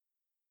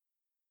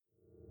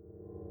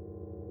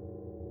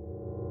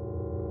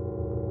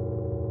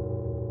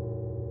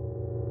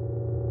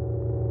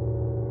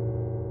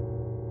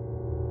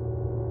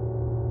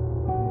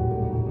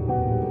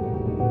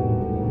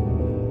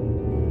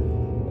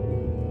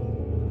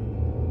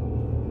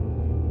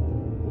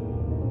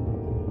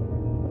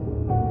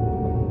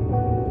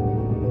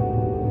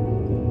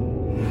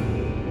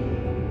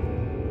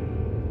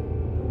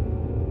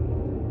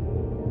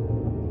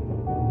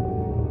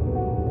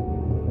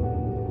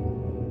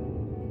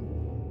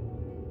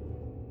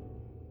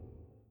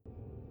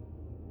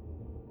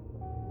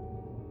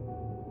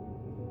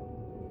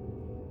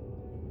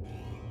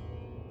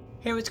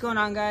Hey, what's going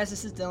on, guys?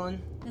 This is Dylan.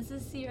 This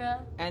is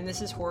Sierra. And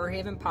this is Horror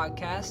Haven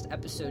Podcast,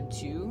 Episode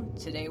 2.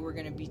 Today we're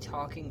going to be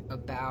talking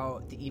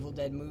about the Evil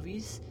Dead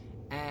movies.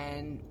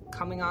 And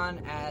coming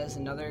on as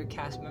another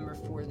cast member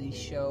for the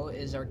show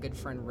is our good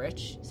friend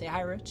Rich. Say hi,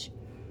 Rich.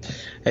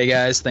 Hey,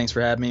 guys. Thanks for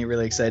having me.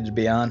 Really excited to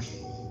be on.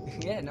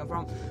 Yeah, no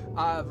problem.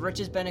 Rich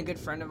has been a good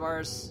friend of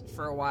ours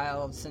for a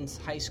while, since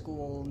high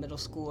school, middle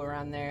school,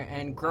 around there.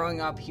 And growing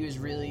up, he was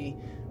really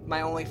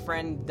my only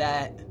friend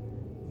that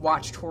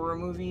watched horror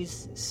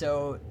movies,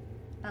 so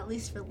at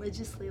least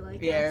religiously like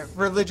us. Yeah,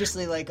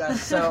 religiously like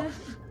us. So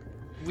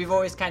we've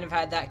always kind of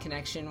had that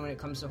connection when it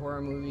comes to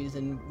horror movies,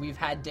 and we've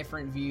had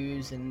different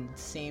views and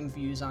same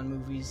views on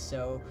movies,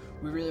 so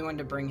we really wanted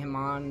to bring him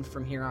on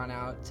from here on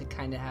out to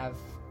kind of have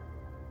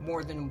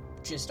more than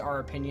just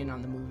our opinion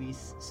on the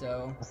movies.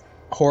 So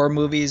horror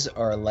movies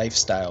are a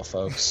lifestyle,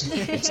 folks.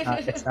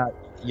 It's not,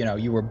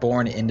 you were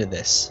born into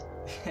this.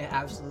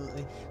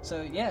 Absolutely.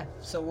 So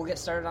we'll get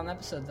started on the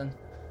episode then.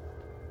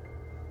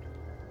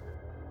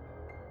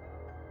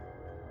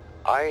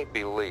 I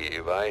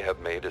believe I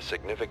have made a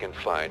significant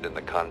find in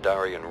the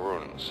Kandarian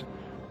runes,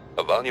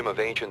 a volume of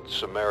ancient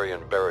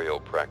Sumerian burial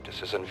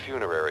practices and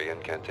funerary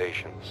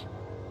incantations.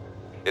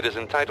 It is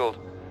entitled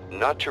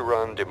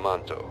Naturan de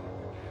Manto,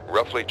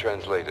 roughly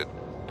translated,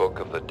 Book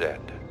of the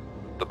Dead.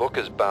 The book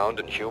is bound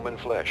in human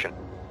flesh and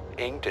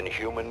inked in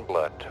human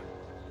blood.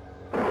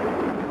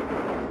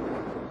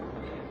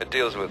 It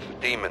deals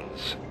with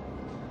demons,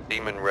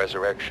 demon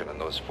resurrection,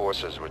 and those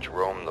forces which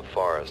roam the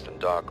forest and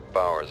dark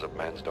bowers of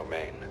man's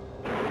domain.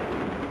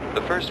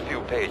 The first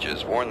few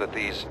pages warn that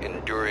these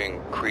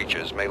enduring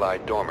creatures may lie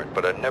dormant,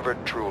 but are never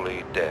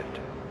truly dead.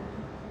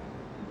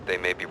 They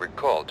may be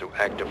recalled to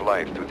active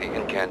life through the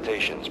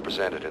incantations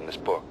presented in this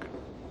book.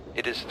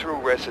 It is through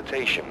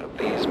recitation of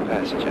these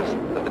passages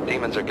that the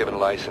demons are given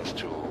license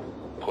to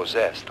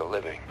possess the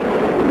living.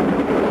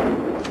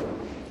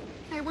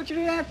 Hey, what'd you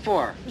do that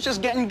for? It's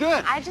just getting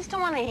good. I just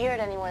don't want to hear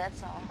it anymore,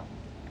 that's all.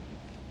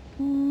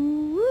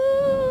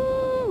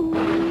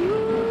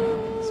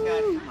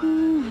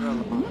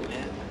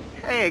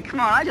 Hey, come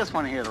on, I just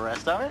want to hear the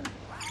rest of it.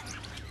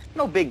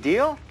 No big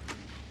deal.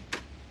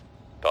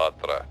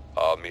 Tatra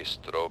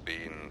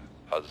amistrobin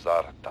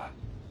hazarta.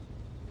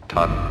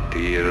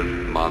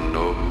 Tatir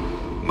mano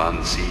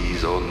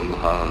mansizon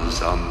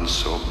hazan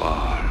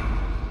sobar.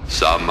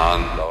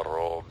 Saman la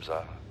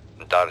robza.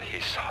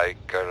 Darhis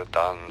hiker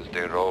dans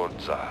de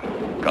rodza.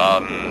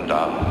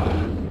 Ganda.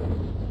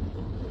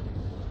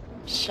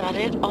 Shut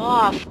it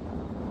off.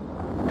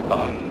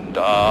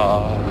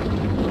 Ganda.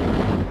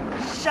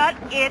 Shut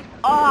it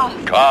off.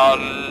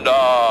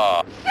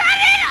 Kanda!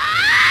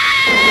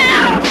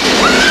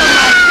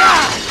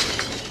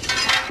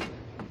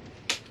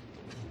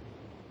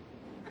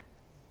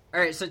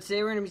 Alright, so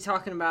today we're going to be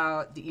talking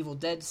about the Evil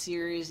Dead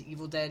series,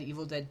 Evil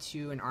Dead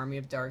 2, and Army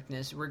of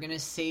Darkness. We're going to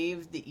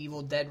save the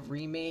Evil Dead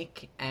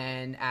remake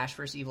and Ash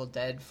vs. Evil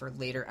Dead for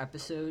later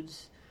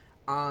episodes.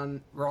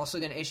 We're also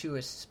going to issue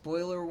a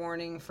spoiler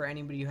warning for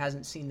anybody who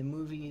hasn't seen the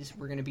movies.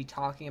 We're going to be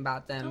talking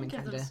about them. Don't and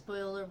give kinda... them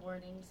spoiler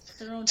warnings.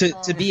 Their own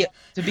To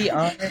be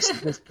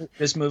honest,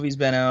 this movie's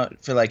been out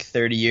for like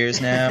 30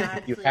 years now.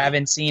 Exactly. If you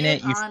haven't seen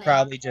it, you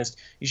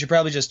should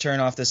probably just turn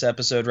off this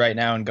episode right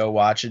now and go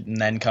watch it, and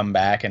then come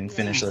back and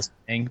finish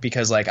listening.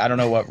 Because I don't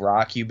know what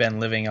rock you've been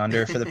living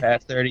under for the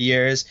past 30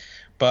 years,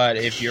 but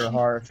if you're a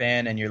horror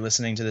fan and you're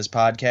listening to this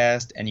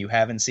podcast and you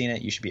haven't seen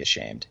it, you should be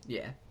ashamed.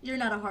 Yeah. You're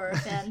not a horror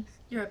fan.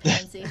 You're a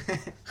pansy.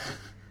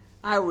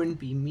 I wouldn't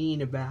be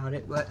mean about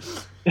it, but...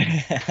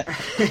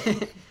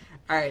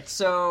 Alright,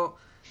 so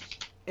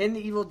in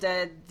the Evil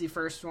Dead, the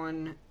first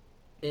one,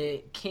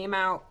 it came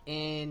out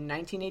in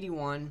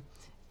 1981,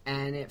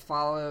 and it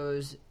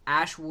follows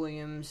Ashley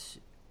Williams,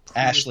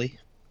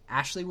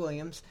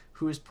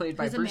 who is played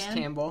by Bruce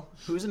Campbell,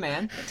 who's a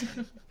man,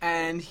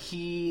 and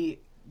he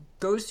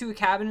goes to a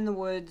cabin in the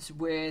woods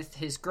with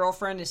his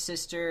girlfriend, his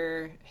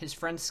sister, his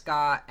friend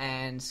Scott,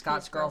 and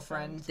Scott's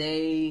girlfriend.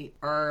 They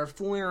are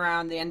fooling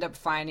around. They end up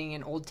finding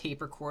an old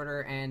tape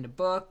recorder and a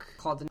book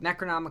called the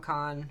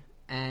Necronomicon,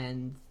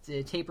 and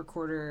the tape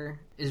recorder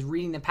is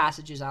reading the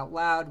passages out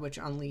loud, which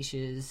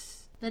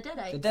unleashes The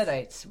Deadites. The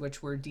Deadites,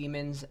 which were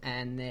demons,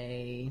 and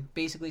they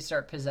basically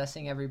start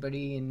possessing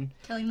everybody and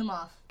killing them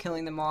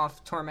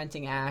off,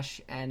 tormenting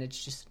Ash, and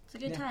it's a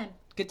good time.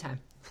 Good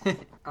time.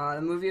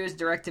 The movie was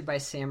directed by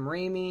Sam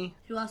Raimi,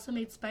 who also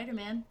made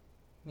Spider-Man.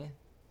 Yeah.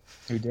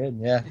 Who did?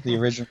 Yeah, the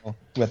original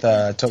with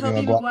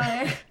Tobey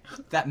Maguire.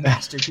 That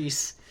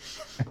masterpiece.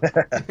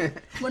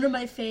 One of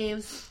my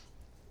faves.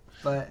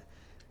 But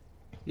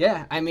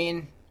yeah, I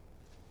mean,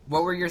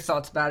 what were your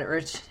thoughts about it,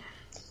 Rich?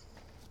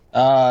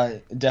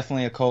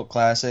 Definitely a cult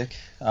classic.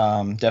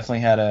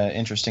 Definitely had an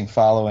interesting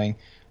following.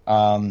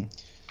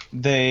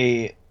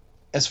 They,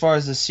 as far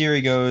as the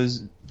series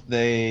goes,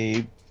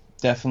 they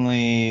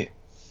definitely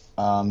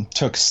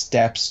took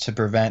steps to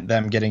prevent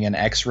them getting an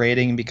X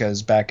rating,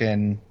 because back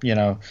in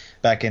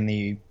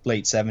the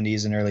late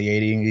 70s and early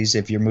 80s,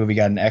 if your movie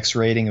got an X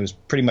rating, it was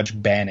pretty much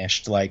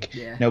banished.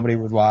 Nobody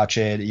would watch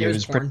it. It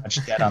was pretty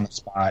much dead on the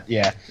spot.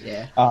 Yeah.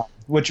 Yeah.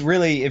 which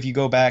really, if you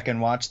go back and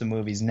watch the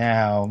movies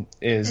now,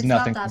 is it's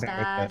nothing not that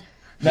bad.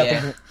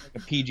 Nothing like a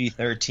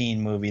PG-13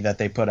 movie that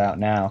they put out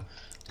now.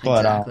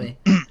 But exactly.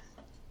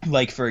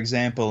 Like for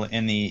example,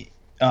 in the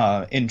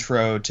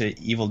intro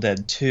to Evil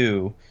Dead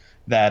 2,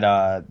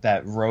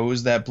 that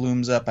rose that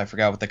blooms up, I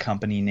forgot what the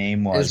company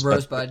name was. It was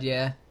Rosebud,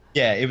 yeah.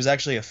 Yeah, it was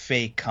actually a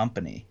fake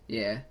company.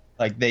 Yeah.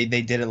 Like they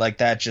did it like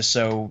that just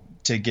so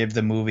to give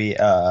the movie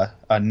a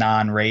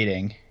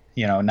non-rating,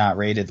 not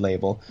rated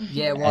label.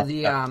 Yeah, well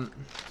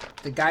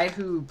the guy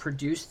who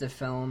produced the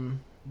film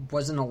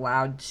wasn't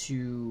allowed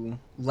to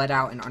let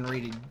out an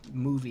unrated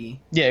movie.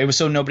 Yeah, it was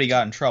so nobody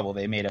got in trouble.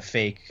 They made a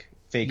fake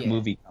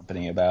movie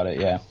company about it,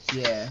 yeah.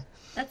 Yeah.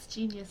 That's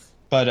genius.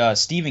 But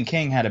Stephen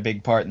King had a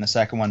big part in the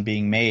second one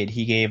being made.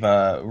 He gave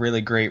a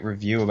really great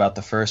review about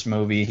the first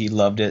movie. He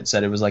loved it,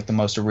 said it was like the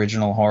most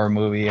original horror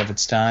movie of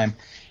its time.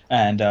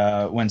 And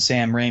when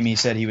Sam Raimi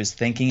said he was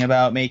thinking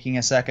about making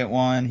a second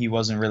one, he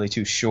wasn't really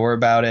too sure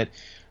about it.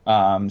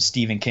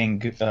 Stephen King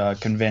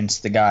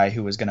convinced the guy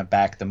who was going to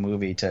back the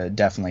movie to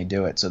definitely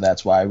do it. So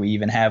that's why we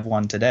even have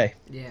one today.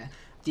 Yeah.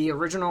 The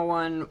original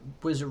one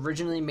was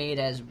originally made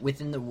as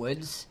Within the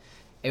Woods.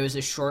 It was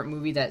a short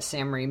movie that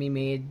Sam Raimi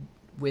made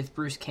with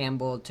Bruce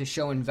Campbell to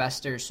show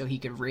investors so he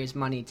could raise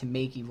money to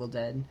make Evil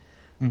Dead.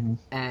 Mm-hmm.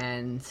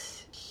 And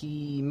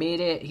he made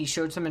it, he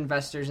showed some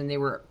investors and they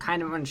were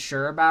kind of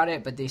unsure about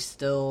it, but they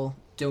still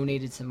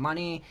donated some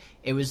money.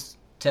 It was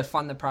to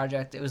fund the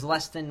project. It was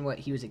less than what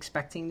he was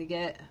expecting to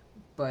get,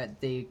 but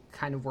they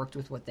kind of worked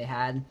with what they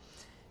had.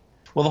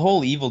 Well, the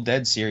whole Evil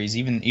Dead series,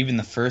 even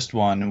the first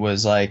one,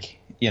 was like,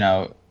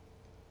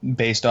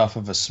 based off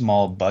of a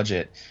small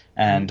budget.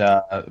 And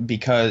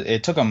because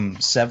it took them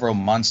several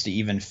months to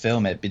even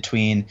film it,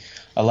 between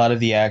a lot of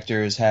the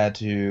actors had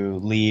to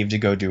leave to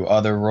go do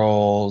other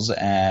roles,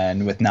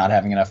 and with not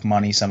having enough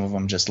money, some of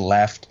them just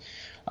left.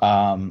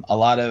 A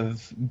lot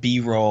of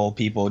B-roll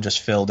people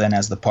just filled in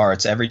as the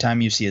parts. Every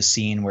time you see a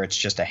scene where it's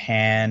just a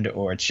hand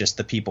or it's just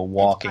the people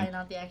walking, it's probably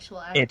not the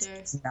actual actor.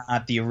 It's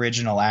not the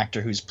original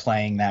actor who's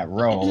playing that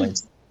role.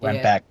 It's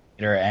went back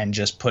and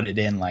just put it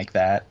in like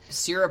that.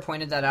 Sierra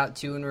pointed that out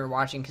too when we were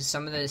watching, because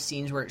some of the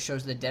scenes where it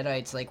shows the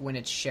Deadites, like when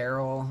it's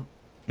Cheryl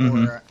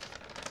or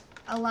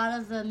a lot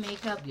of the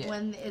makeup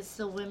when it's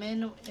the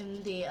women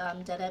in the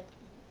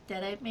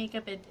Deadite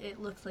makeup,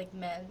 it looks like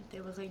men. They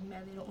look like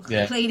men. They don't look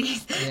like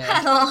ladies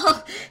at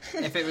all.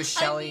 If it was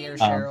Shelley or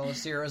Cheryl,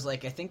 Sierra was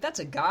like, I think that's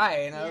a guy,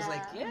 and I was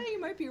like, yeah,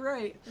 you might be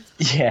right.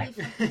 Yeah.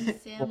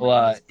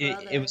 Well,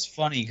 it was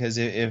funny because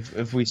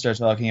if we start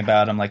talking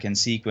about them like in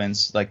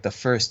sequence, like the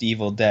first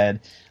Evil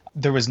Dead,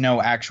 there was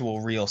no actual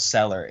real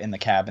cellar in the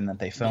cabin that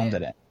they filmed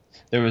it in.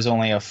 There was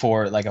only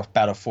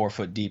about a 4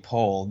 foot deep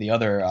hole. The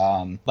other,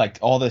 like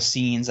all the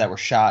scenes that were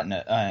shot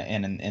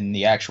in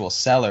the actual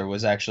cellar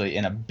was actually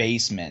in a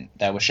basement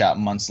that was shot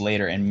months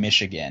later in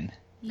Michigan.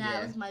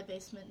 Nah, it was my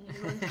basement in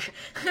New York.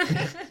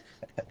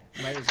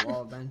 Might as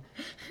well have been.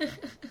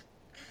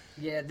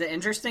 Yeah, the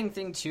interesting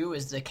thing too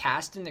is the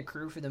cast and the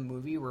crew for the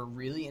movie were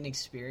really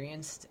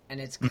inexperienced,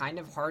 and it's kind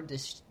of hard to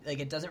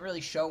it doesn't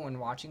really show when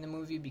watching the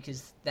movie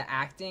because the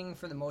acting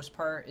for the most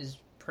part is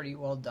pretty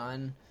well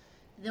done.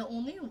 The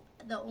only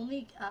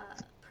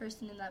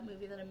person in that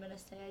movie that I'm gonna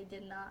say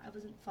I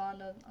wasn't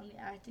fond of on the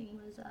acting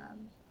was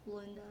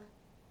Linda.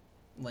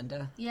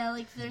 Linda? Yeah,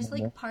 like there's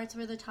like parts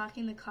where they're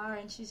talking in the car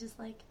and she's just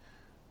like,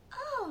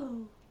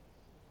 oh.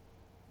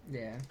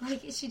 Yeah.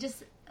 Like she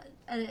just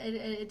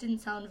it didn't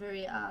sound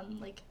very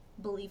like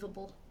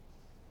believable.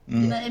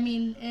 Mm. But I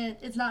mean,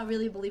 it's not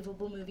really a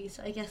believable movie,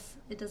 so I guess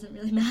it doesn't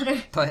really matter.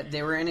 But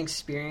they were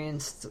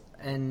inexperienced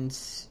and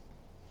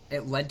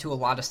it led to a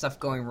lot of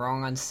stuff going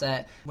wrong on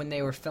set. When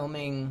they were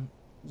filming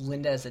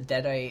Linda as a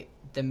Deadite,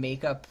 the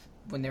makeup,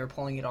 when they were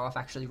pulling it off,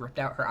 actually ripped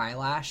out her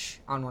eyelash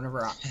on one of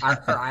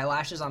her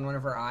eyelashes on one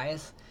of her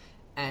eyes.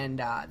 And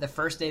the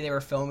first day they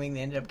were filming,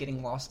 they ended up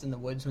getting lost in the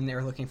woods when they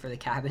were looking for the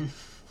cabin.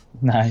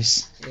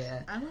 Nice.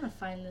 Yeah. I want to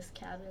find this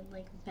cabin,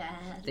 like,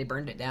 bad. They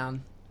burned it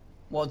down.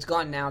 Well, it's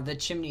gone now. The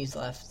chimney's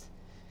left.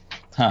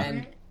 Huh.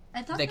 And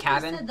I thought the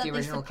cabin, the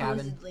original cabin,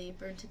 supposedly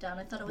burnt it down.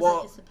 I thought it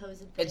was like a supposed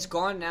thing. It's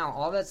gone now.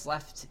 All that's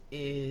left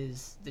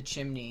is the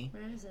chimney.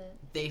 Where is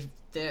it?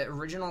 The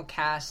original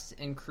cast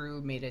and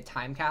crew made a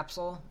time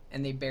capsule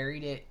and they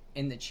buried it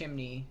in the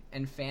chimney,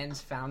 and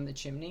fans found the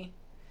chimney,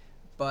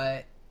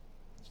 but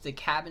the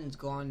cabin's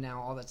gone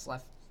now. All that's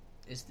left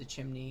is the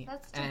chimney.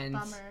 That's a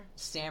bummer.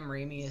 Sam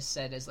Raimi has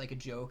said as like a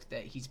joke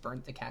that he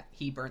burnt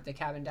the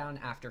cabin down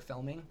after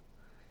filming,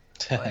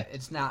 but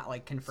it's not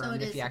like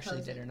confirmed if he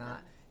actually did or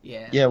not.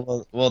 Yeah. Yeah,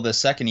 well, the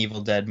second Evil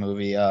Dead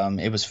movie,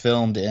 it was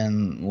filmed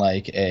in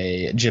like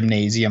a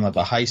gymnasium of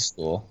a high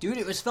school. Dude,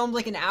 it was filmed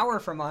like an hour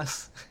from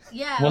us.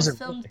 Yeah, it was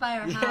filmed by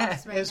our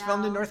house right now. It was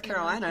filmed in North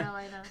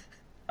Carolina.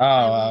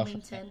 Oh,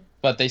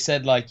 but they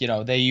said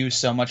they used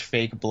so much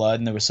fake blood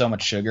and there was so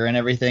much sugar and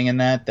everything in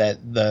that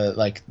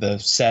the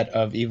set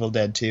of Evil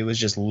Dead 2 was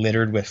just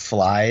littered with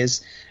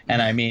flies.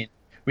 And I mean,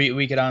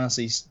 we could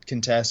honestly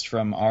contest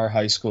from our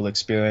high school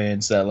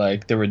experience that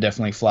like there were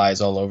definitely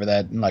flies all over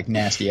that like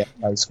nasty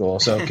high school.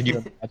 So could you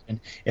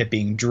imagine it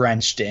being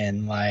drenched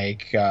in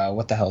like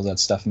what the hell is that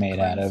stuff made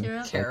out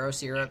of? Taro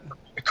syrup,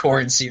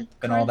 corn syrup,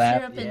 and all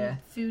that. Syrup and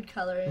food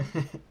coloring.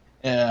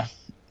 Yeah,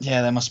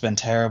 that must have been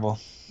terrible.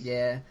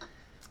 Yeah.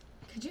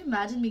 Could you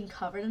imagine being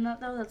covered in that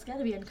though? That's got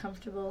to be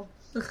uncomfortable.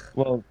 Ugh.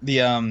 Well,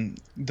 the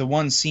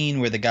one scene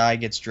where the guy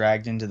gets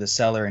dragged into the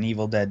cellar in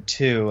Evil Dead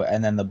 2,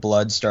 and then the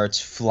blood starts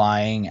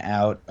flying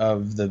out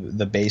of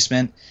the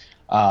basement.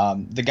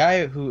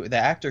 The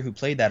actor who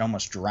played that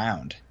almost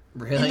drowned.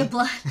 Really? In the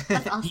blood.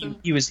 That's awesome.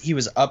 He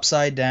was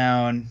upside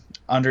down,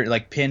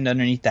 pinned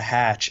underneath the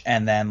hatch,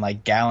 and then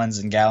like gallons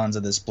and gallons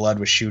of this blood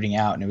was shooting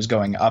out, and it was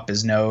going up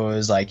his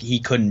nose. Like he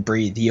couldn't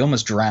breathe. He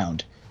almost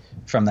drowned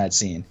from that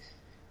scene.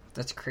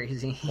 That's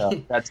crazy.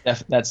 So that's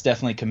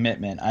definitely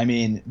commitment. I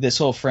mean, this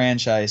whole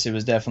franchise, it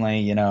was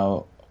definitely,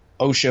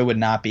 OSHA would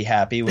not be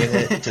happy with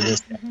it to this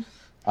day.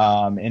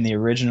 In the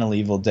original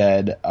Evil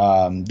Dead,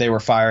 they were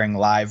firing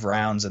live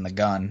rounds in the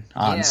gun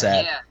on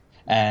set. Yeah.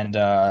 And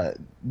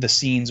the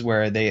scenes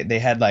where they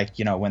had like,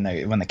 when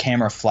the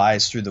camera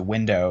flies through the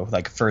window,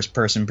 like first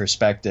person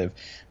perspective,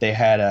 they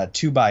had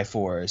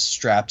 2x4s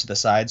strapped to the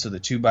side so the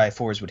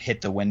 2x4s would hit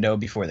the window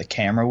before the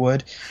camera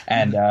would,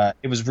 and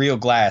it was real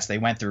glass. They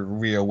went through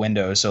real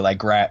windows, so like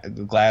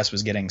glass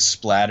was getting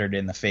splattered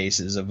in the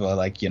faces of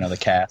the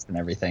cast and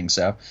everything.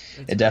 So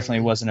it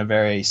definitely wasn't a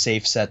very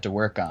safe set to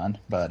work on.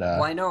 But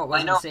well, I know it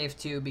wasn't safe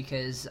too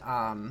because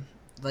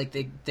like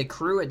the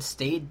crew had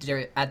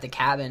stayed at the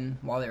cabin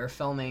while they were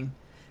filming,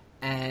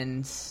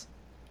 and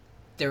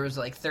there was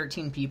like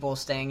 13 people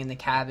staying in the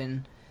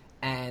cabin,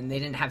 and they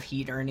didn't have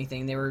heat or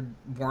anything. They were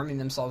warming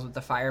themselves with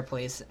the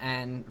fireplace,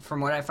 and from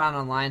what I found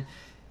online,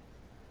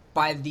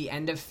 by the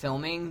end of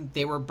filming,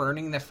 they were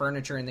burning the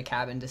furniture in the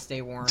cabin to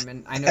stay warm.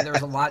 And I know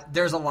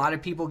there's a lot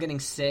of people getting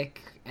sick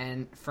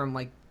and from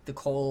like the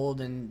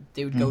cold, and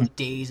they would go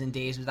days and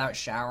days without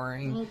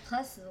showering. Well,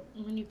 plus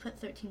when you put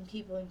 13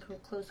 people in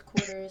close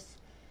quarters,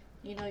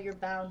 you're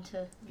bound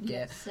to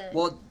get sick.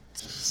 Well,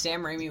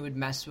 Sam Raimi would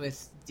mess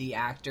with the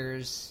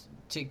actors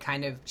to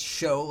kind of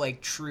show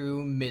like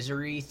true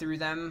misery through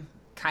them,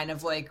 kind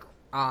of like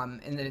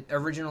in the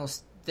original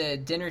the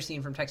dinner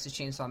scene from Texas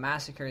Chainsaw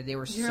Massacre.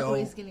 You're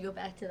always gonna go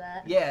back to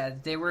that. Yeah,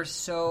 they were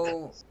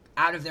so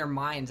out of their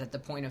minds at the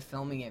point of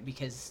filming it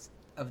because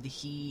of the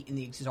heat and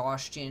the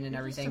exhaustion and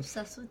everything. Just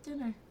obsessed with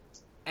dinner.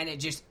 And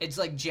it's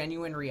like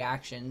genuine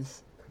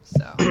reactions.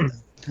 So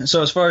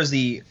so as far as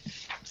the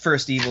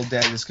first Evil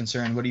Dead is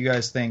concerned, what do you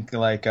guys think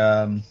like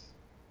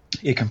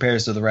it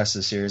compares to the rest of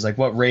the series? Like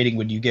what rating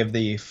would you give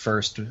the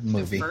first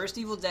movie? The first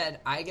Evil Dead,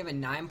 I give a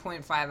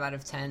 9.5 out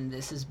of 10.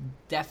 This is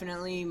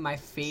definitely my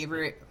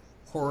favorite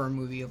horror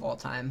movie of all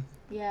time.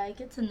 Yeah, it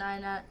gets a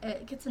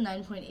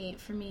 9.8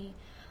 for me.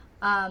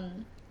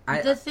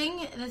 The thing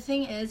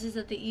is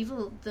that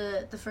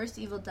the first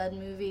Evil Dead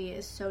movie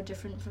is so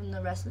different from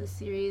the rest of the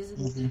series.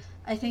 And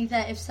I think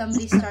that if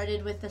somebody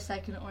started with the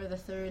second or the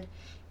third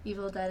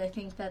Evil Dead, I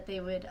think that they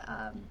would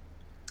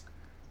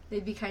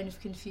they'd be kind of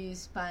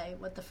confused by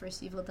what the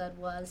first Evil Dead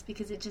was,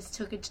 because it just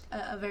took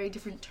a very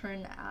different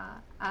turn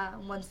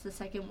once the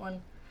second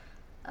one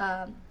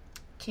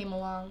came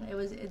along.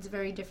 It's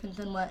very different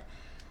than what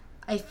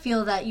I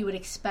feel that you would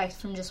expect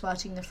from just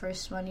watching the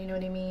first one. You know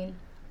what I mean?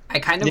 I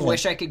kind of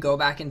wish I could go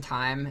back in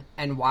time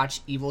and watch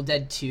Evil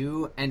Dead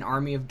 2 and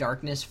Army of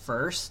Darkness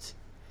first,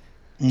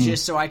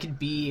 just so I could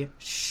be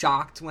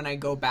shocked when I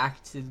go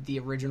back to the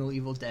original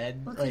Evil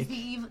Dead. Well, because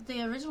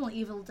the original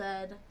Evil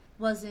Dead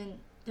wasn't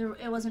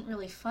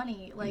really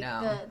funny. Like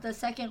the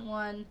second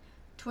one,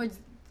 towards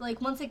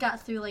like once it got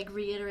through like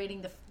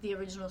reiterating the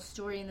original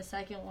story in the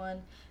second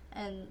one,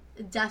 and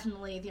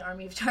definitely the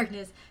Army of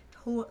Darkness,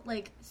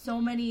 like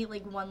so many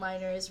like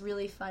one-liners,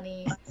 really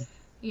funny.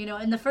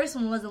 And the first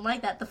one wasn't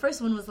like that. The first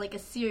one was like a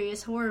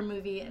serious horror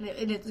movie, and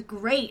it's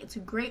great. It's a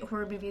great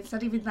horror movie. It's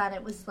not even that.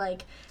 It was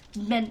like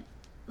meant,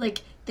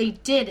 like they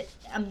did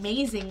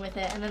amazing with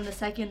it. And then the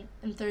second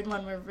and third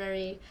one were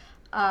very,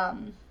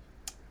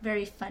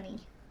 very funny.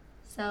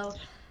 So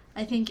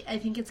I think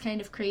it's kind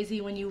of crazy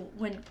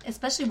when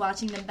especially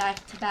watching them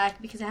back to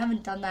back, because I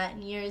haven't done that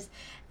in years,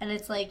 and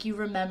it's like you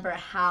remember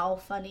how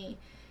funny,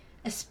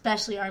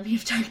 especially Army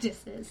of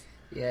Darkness is.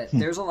 Yeah,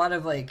 there's a lot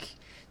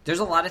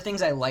of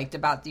things I liked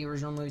about the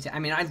original movie. I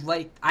mean,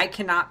 I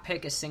cannot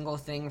pick a single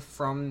thing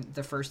from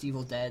the first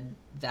Evil Dead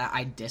that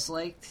I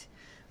disliked,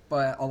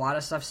 but a lot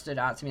of stuff stood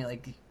out to me,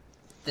 like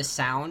the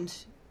sound.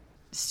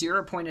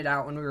 Sierra pointed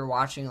out when we were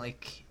watching,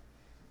 like,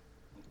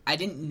 I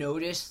didn't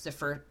notice the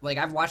first, like,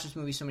 I've watched this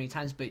movie so many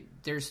times, but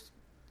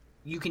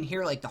you can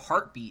hear, like, the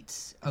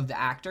heartbeats of the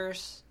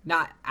actors.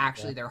 Not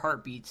actually their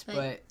heartbeats,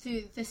 but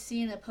through the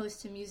scene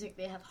opposed to music,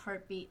 they have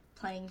heartbeat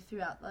playing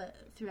throughout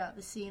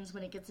the scenes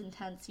when it gets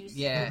intense. So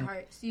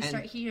you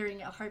start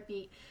hearing a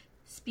heartbeat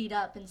speed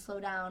up and slow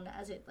down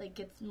as it like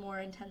gets more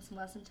intense and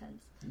less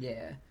intense.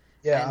 Yeah.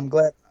 Yeah, I'm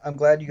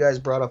glad you guys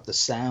brought up the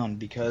sound,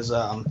 because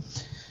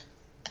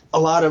a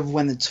lot of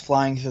when it's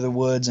flying through the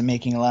woods and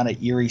making a lot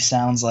of eerie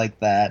sounds like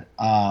that.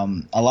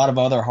 A lot of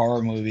other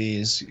horror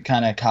movies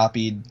kind of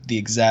copied the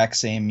exact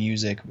same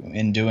music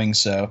in doing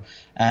so,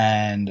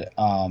 and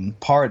I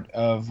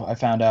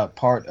found out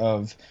part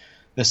of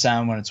the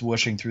sound when it's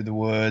whooshing through the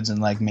woods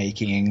and like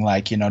making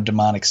like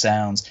demonic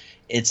sounds.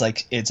 It's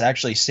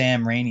actually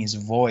Sam Raimi's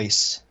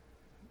voice,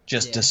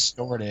 just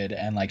distorted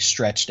and like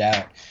stretched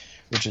out,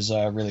 which is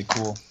really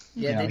cool.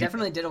 Yeah, they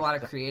definitely did a lot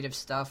of creative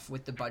stuff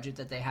with the budget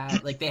that they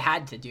had. Like, they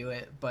had to do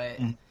it, but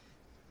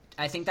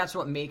I think that's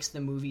what makes the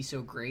movie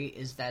so great,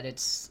 is that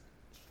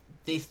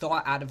they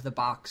thought out of the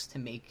box to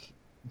make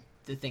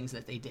the things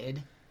that they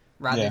did,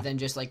 rather than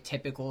just, like,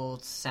 typical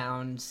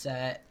sound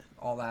set,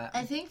 all that.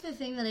 I think the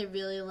thing that I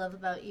really love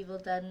about Evil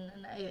Dead,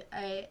 and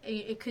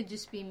it could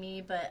just be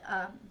me, but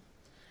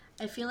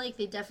I feel like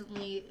they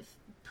definitely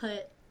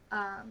put,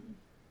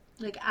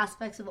 like,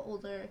 aspects of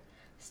older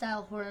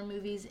style horror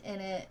movies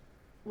in it,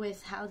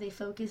 with how they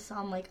focus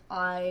on like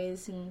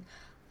eyes and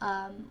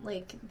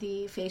like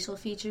the facial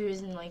features,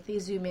 and like they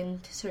zoom in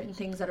to certain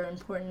things that are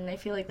important. I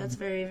feel like that's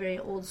very, very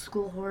old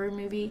school horror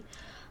movie,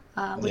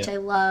 which I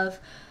love.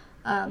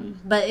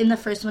 But in the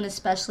first one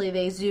especially,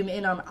 they zoom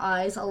in on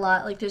eyes a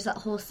lot. Like there's that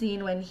whole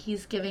scene when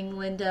he's giving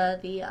Linda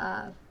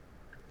the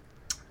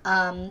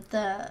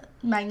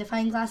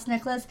magnifying glass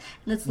necklace,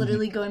 and it's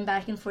literally going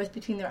back and forth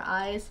between their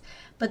eyes.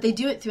 But they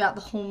do it throughout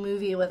the whole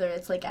movie, whether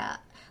it's like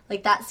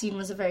that scene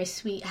was a very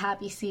sweet,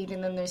 happy scene,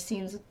 and then there's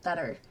scenes that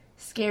are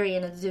scary,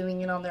 and it's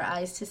zooming in on their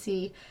eyes to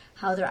see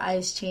how their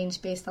eyes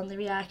change based on the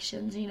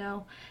reactions,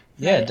 Yeah,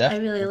 definitely. I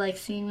really like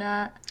seeing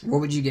that.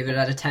 What would you give it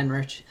out of 10,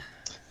 Rich?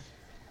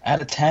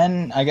 Out of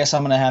 10, I guess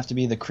I'm going to have to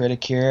be the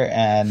critic here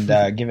and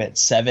give it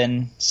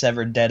 7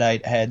 severed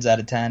deadite heads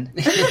out of 10.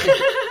 What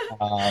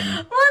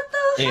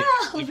the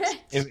hell, Rich?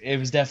 It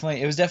was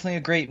definitely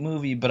a great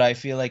movie, but I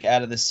feel like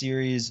out of the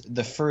series,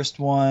 the first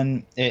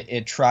one,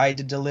 it tried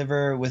to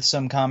deliver with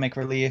some comic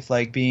relief,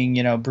 like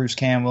being, Bruce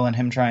Campbell and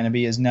him trying to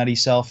be his nutty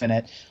self in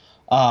it.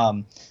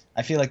 I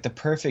feel like the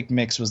perfect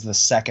mix was the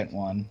second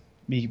one,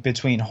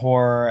 between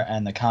horror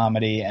and the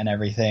comedy and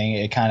everything.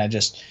 It kind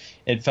of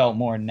it felt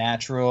more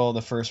natural.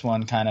 The first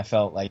one kind of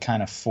felt like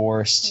kind of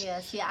forced.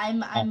 Yes, yeah,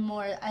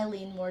 I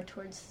lean more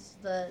towards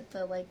the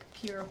like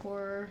pure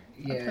horror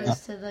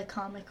opposed to the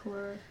comic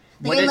horror.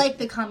 Like, I like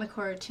the comic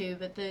horror too,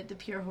 but the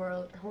pure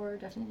horror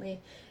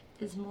definitely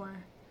is more.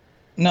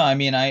 No, I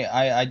mean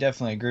I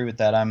definitely agree with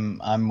that.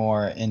 I'm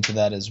more into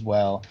that as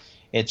well.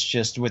 It's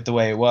just with the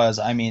way it was.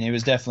 I mean, it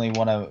was definitely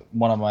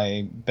one of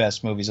my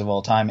best movies of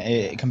all time.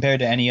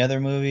 Compared to any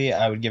other movie,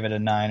 I would give it a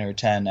 9 or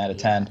 10 out of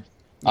 10.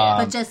 Yeah,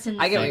 but just in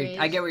the series.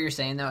 I get what you're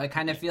saying, though. It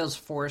kind of feels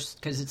forced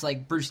because it's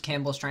like Bruce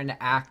Campbell's trying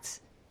to act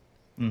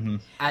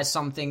as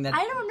something that's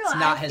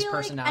not his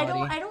personality.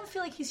 I don't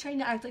feel like he's trying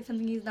to act like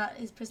something he's not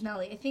his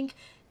personality. I think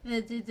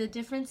the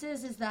difference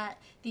is that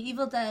The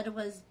Evil Dead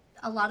was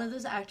a lot of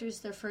those actors,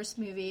 their first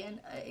movie, and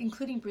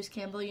including Bruce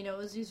Campbell, it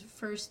was his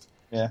first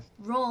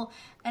role.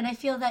 And I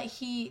feel that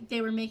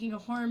they were making a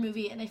horror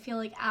movie, and I feel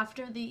like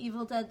after The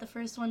Evil Dead, the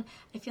first one,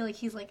 I feel like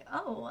he's like,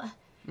 oh,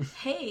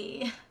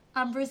 hey,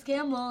 I'm Bruce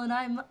Campbell, and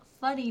I'm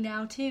funny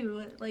now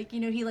too. Like,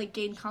 he like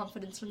gained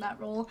confidence from that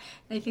role,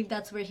 and I think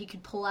that's where he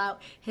could pull out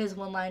his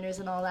one-liners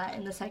and all that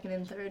in the second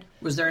and third.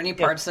 Was there any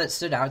parts that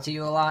stood out to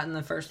you a lot in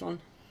the first one?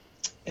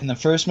 In the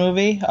first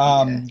movie,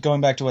 going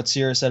back to what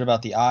Sierra said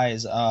about the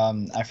eyes,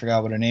 I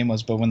forgot what her name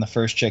was, but when the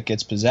first chick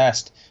gets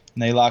possessed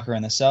and they lock her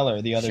in the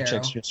cellar, the other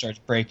chick just starts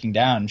breaking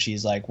down, and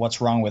she's like,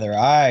 "What's wrong with her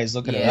eyes?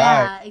 Look at her eyes."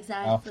 Yeah,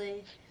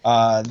 exactly.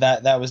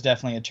 That was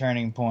definitely a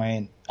turning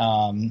point.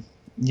 I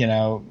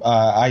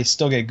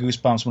still get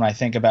goosebumps when I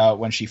think about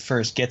when she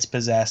first gets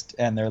possessed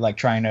and they're like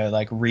trying to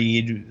like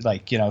read,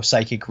 like,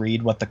 psychic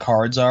read what the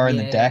cards are in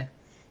the deck,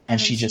 and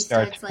she just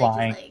starts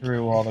flying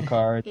through all the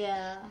cards.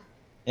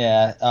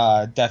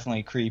 Yeah,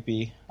 definitely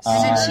creepy.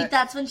 And then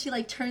that's when she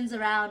like turns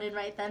around, and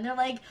right then they're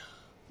like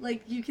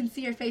you can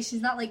see her face.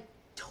 She's not like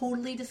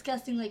totally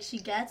disgusting like she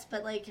gets,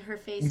 but like her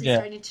face is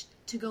starting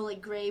to go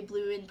like gray,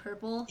 blue, and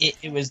purple.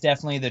 It was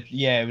definitely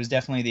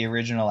the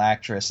original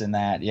actress in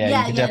that.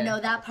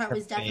 That part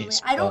was definitely.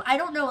 I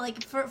don't know.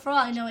 Like for all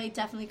I know, it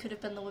definitely could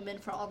have been the women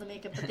for all the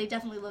makeup, but they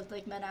definitely looked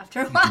like men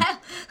after a while.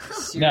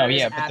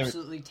 Sierra's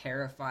absolutely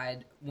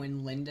terrified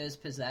when Linda's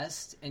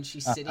possessed and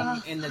she's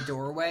sitting in the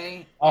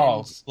doorway.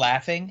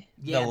 Laughing.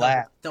 Yeah, the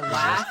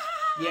laugh.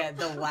 Yeah,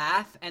 the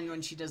laugh, and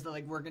when she does the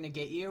like, "We're gonna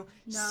get you,"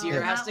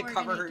 Sierra has to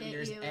cover her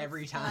ears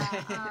every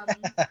time.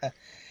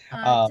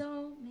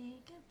 Don't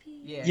make a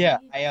peep.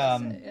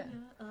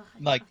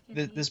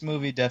 This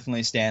movie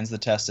definitely stands the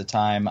test of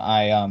time.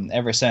 I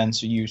ever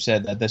since you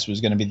said that this was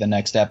going to be the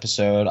next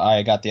episode,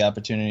 I got the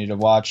opportunity to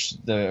watch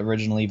the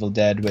original Evil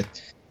Dead with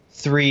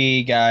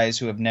 3 guys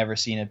who have never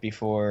seen it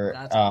before.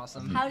 That's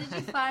awesome. How did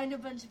you find a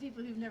bunch of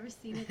people who've never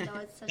seen it, though?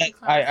 It's such a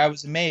classic. I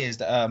was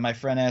amazed. My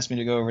friend asked me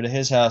to go over to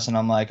his house, and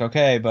I'm like,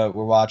 okay, but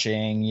we're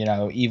watching,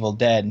 Evil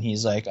Dead, and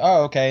he's like,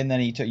 oh, okay, and then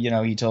he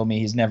told me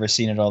he's never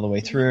seen it all the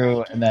way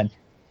through, and then,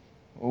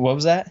 what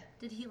was that?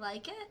 Did he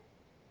like it?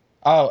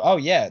 Oh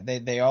yeah,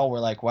 they all were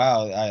like,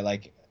 wow,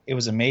 it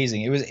was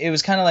amazing. It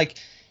was kind of like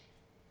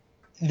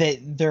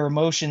their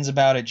emotions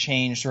about it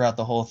changed throughout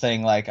the whole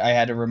thing. Like I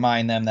had to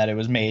remind them that it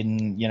was made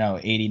in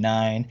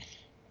 89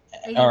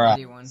 or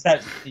 81.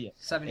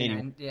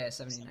 79. Yeah,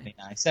 79.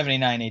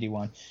 79,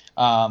 81.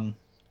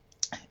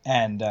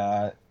 And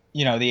the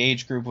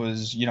age group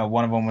was,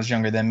 one of them was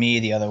younger than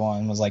me, the other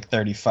one was like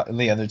 35,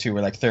 the other two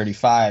were like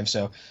 35,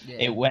 so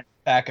it went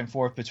back and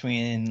forth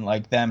between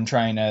like them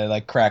trying to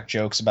like crack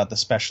jokes about the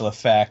special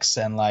effects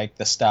and like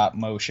the stop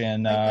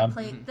motion, like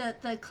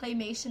the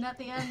claymation at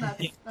the end.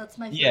 That's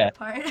my favorite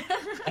part.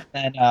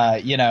 And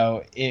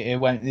it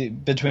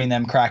went between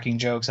them cracking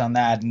jokes on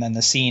that, and then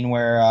the scene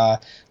where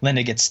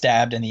Linda gets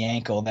stabbed in the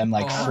ankle, them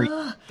like freak.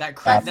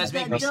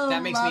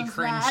 That makes me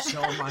cringe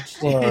so much.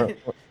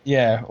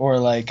 Or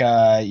like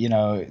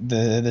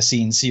the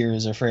scene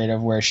Sears afraid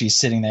of, where she's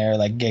sitting there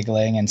like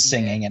giggling and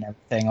singing and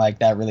everything, like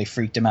that really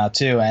freaked him out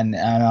too. And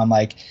I'm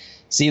like,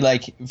 see,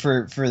 like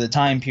for the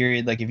time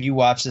period, like if you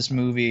watch this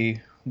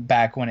movie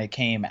back when it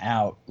came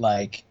out,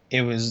 like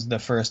it was the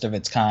first of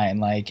its kind.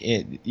 Like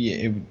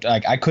it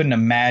like I couldn't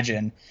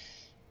imagine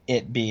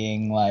it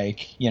being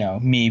like,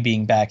 me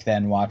being back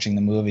then watching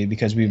the movie,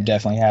 because we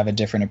definitely have a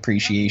different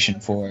appreciation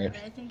for it.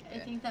 I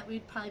think that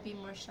we'd probably be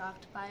more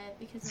shocked by it,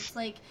 because it's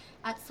like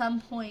at some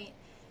point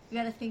you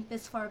got to think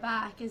this far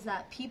back, is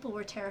that people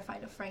were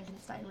terrified of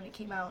Frankenstein when it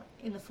came out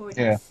in the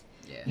 40s.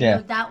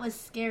 That was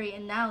scary,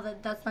 and now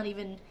that's not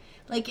even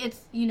like,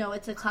 it's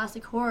it's a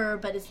classic horror,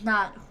 but it's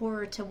not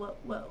horror to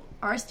what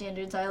our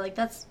standards are. Like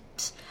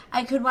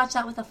I could watch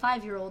that with a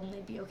 5-year-old and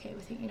they'd be okay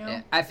with it,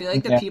 Yeah, I feel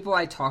like the people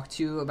I talk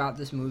to about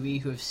this movie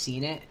who have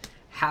seen it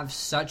have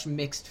such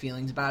mixed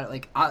feelings about it.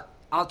 Like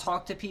I'll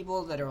talk to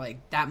people that are like,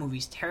 that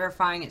movie's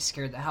terrifying, it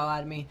scared the hell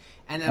out of me.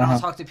 And then I'll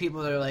talk to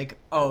people that are like,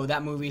 oh,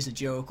 that movie's a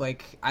joke,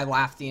 like, I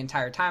laughed the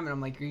entire time. And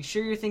I'm like, are you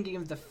sure you're thinking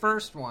of the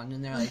first one?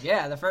 And they're like,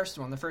 yeah, the first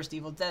one, the first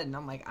Evil Dead. And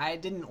I'm like, I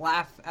didn't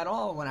laugh at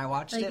all when I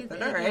watched it,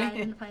 but all right. Yeah, I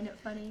didn't find it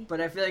funny.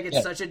 But I feel like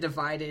it's such a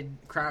divided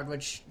crowd,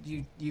 which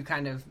you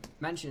kind of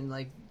mentioned,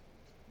 like,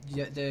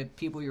 the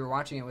people you were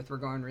watching it with were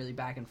going really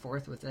back and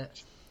forth with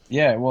it.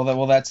 Yeah,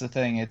 well, that's the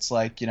thing. It's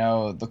like,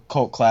 the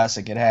cult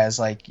classic. It has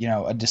like,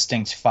 a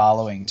distinct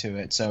following to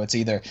it. So it's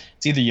either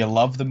you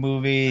love the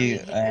movie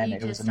and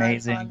it was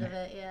amazing,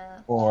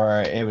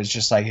 or it was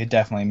just like it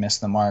definitely missed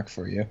the mark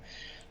for you.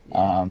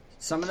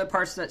 Some of the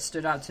parts that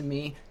stood out to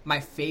me, my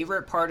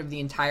favorite part of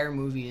the entire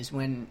movie is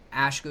when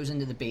Ash goes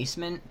into the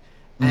basement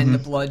and the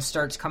blood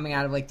starts coming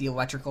out of like the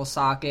electrical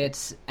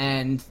sockets,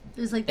 and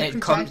there's like the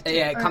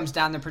it comes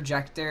down the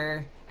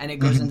projector. And it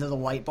goes into the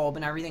light bulb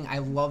and everything. I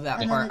love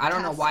that part. I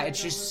don't know why.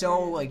 It's just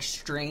so like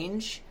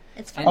strange.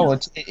 It's fun.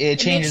 It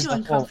changes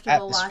the whole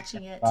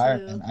atmosphere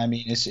environment. I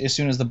mean, as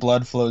soon as the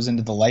blood flows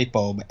into the light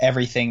bulb,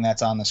 everything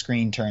that's on the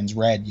screen turns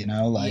red.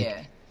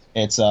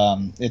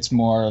 It's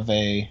more of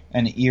an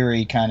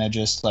eerie kind of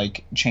just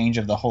like change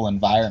of the whole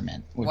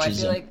environment. I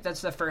feel like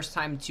that's the first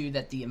time too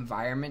that the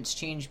environment's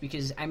changed,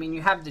 because I mean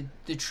you have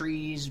the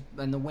trees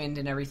and the wind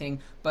and everything,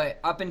 but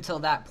up until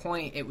that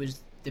point it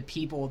was the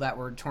people that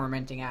were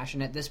tormenting Ash,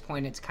 and at this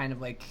point it's kind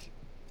of like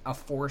a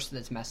force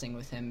that's messing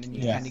with him, and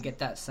you kind of get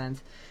that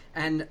sense.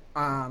 And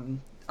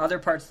other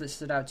parts that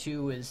stood out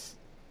too is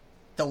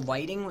the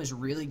lighting was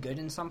really good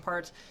in some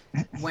parts.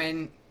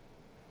 When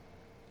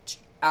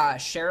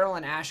Cheryl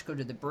and Ash go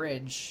to the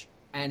bridge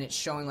and it's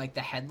showing like the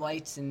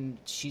headlights, and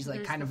she's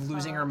like kind of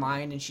losing her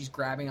mind, and she's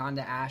grabbing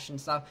onto Ash and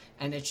stuff,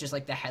 and it's just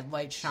like the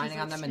headlights shining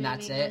on them, and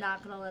that's it. They're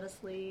not gonna let us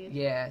leave.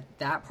 Yeah,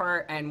 that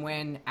part. And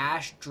when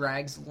Ash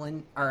drags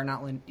when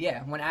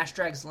Ash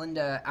drags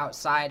Linda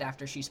outside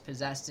after she's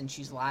possessed and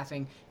she's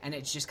laughing, and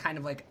it's just kind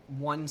of like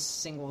one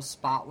single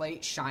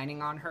spotlight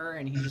shining on her,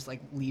 and he just like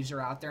leaves her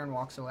out there and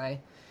walks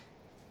away.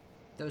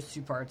 Those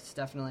two parts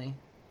definitely.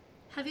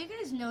 Have you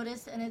guys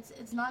noticed, and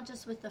it's not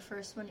just with the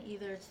first one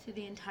either, it's through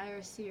the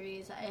entire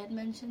series, I had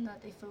mentioned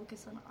that they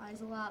focus on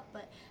eyes a lot,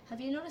 but have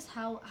you noticed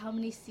how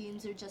many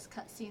scenes are just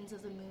cut scenes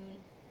of the moon?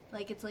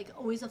 Like, it's like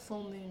always a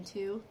full moon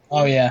too.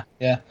 Oh yeah.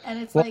 And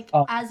it's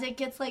as it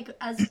gets like,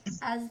 as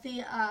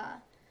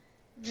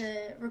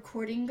the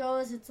recording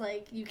goes, it's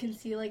like you can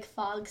see like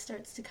fog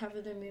starts to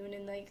cover the moon,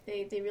 and like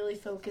they really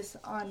focus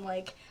on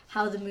like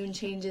how the moon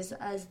changes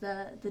as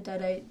the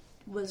Deadite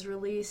was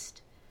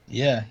released.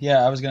 Yeah,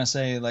 I was going to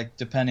say, like,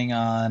 depending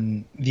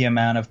on the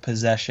amount of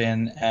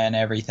possession and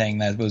everything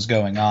that was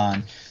going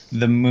on,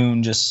 the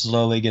moon just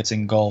slowly gets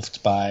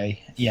engulfed by,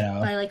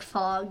 by, like,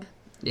 fog.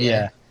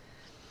 Yeah.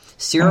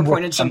 Sarah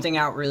pointed something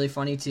out really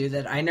funny, too,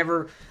 that I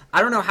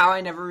don't know how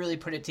I never really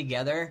put it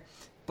together,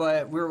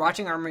 but we were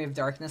watching Army of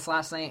Darkness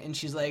last night, and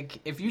she's like,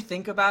 if you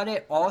think about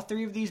it, all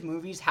 3 of these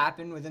movies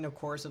happen within a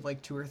course of,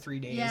 like, 2 or 3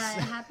 days. Yeah,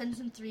 it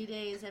happens in 3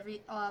 days.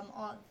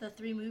 All the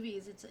 3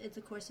 movies, it's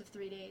a course of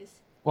 3 days.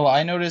 Well,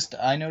 I noticed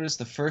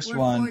the first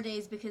one. 4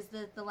 days, because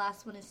the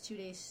last one is 2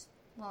 days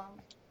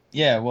long.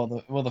 Yeah,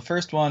 well, the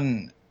first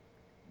one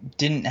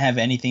didn't have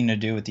anything to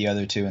do with the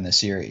other 2 in the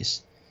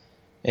series.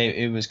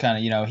 it was kind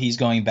of, you know, he's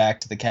going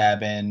back to the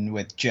cabin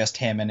with just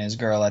him and his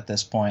girl at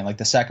this point. Like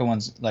the second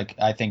one's like,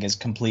 I think is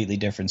completely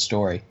different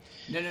story.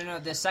 No.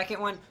 The second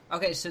one.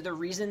 Okay, so the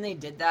reason they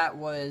did that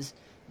was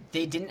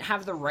they didn't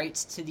have the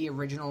rights to the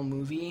original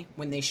movie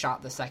when they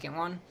shot the second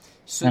one.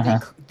 So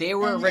they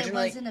were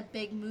originally. It wasn't a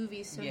big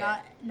movie, so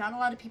not a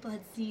lot of people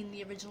had seen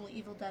the original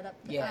Evil Dead at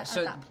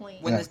that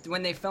point.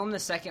 When they filmed the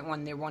second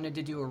one, they wanted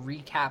to do a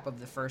recap of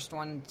the first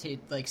one to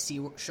like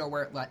show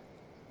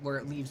where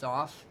it leaves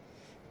off.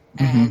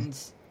 And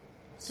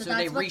so that's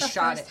they what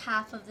reshot the first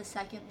half of the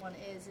second one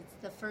is. It's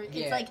the first.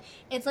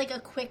 It's like a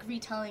quick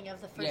retelling of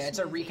the first. Yeah, it's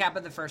movie, a recap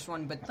of the first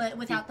one, but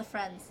without the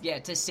friends. Yeah,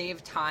 to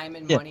save time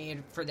and money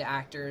for the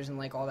actors and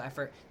like all the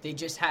effort, they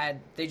just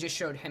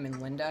showed him and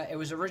Linda. It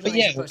was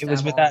originally supposed to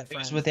have all the friends.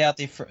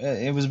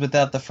 It was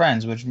without the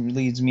friends, which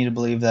leads me to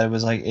believe that it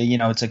was like, you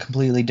know, it's a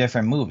completely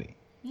different movie.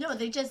 No,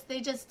 they just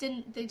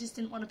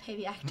didn't want to pay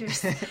the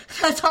actors.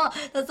 That's all.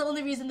 That's the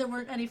only reason there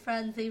weren't any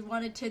friends. They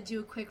wanted to do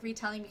a quick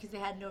retelling because they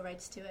had no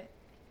rights to it.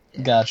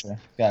 Yeah.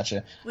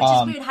 Gotcha. Which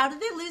is weird. How did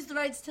they lose the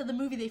rights to the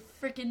movie they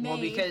freaking made? Well,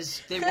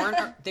 because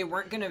they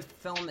weren't going to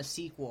film a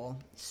sequel,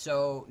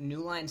 so New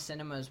Line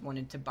Cinemas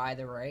wanted to buy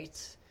the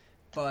rights,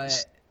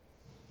 but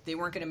they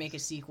weren't going to make a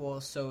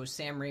sequel, so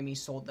Sam Raimi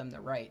sold them the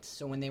rights.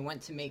 So when they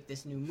went to make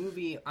this new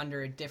movie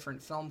under a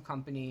different film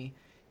company,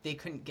 they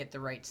couldn't get the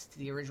rights to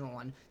the original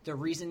one. The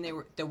reason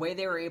the way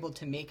they were able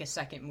to make a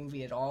second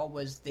movie at all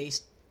was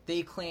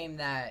they claim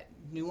that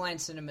New Line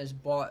Cinemas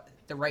bought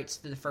the rights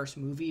to the first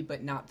movie,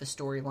 but not the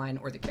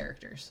storyline or the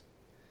characters.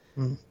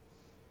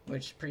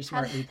 Which pretty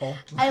smart loophole.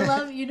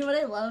 You know what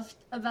I love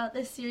about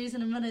this series,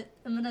 and I'm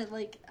gonna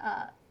like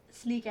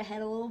sneak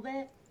ahead a little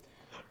bit.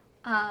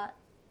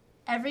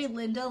 Every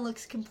Linda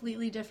looks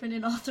completely different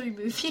in all three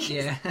movies.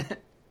 Yeah.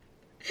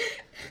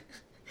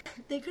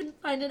 They couldn't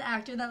find an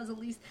actor that was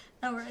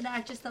an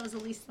actress that was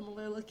at least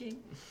similar looking.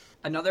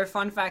 Another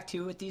fun fact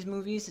too with these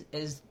movies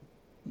is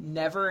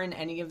never in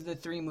any of the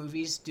three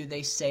movies do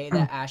they say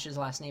that Ash's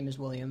last name is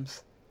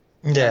Williams.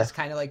 Yeah. It's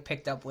kind of like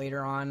picked up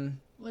later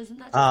on. Wasn't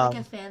that just like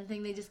a fan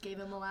thing? They just gave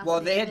him a last name.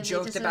 Well, they had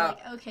joked about...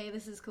 Like, okay,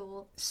 this is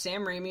cool.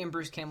 Sam Raimi and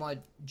Bruce Campbell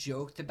had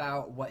joked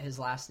about what his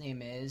last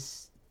name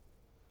is.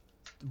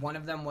 One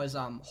of them was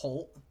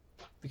Holt,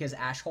 because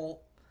Ash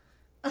Holt.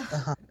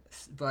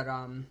 But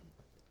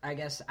I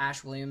guess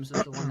Ash Williams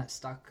was the one that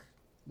stuck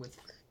with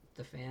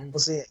the fans. Well,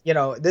 see, you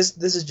know, this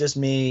is just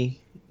me,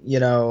 you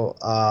know,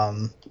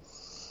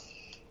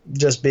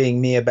 just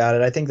being me about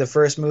it. I think the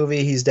first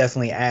movie he's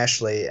definitely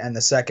Ashley, and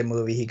the second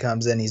movie he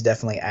comes in he's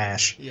definitely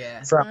Ash.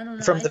 Yeah. I don't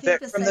know. I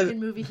think the second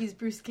movie he's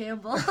Bruce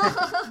Campbell.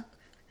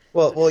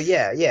 Well,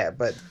 yeah,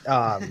 but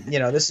you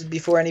know, this is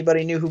before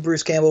anybody knew who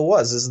Bruce Campbell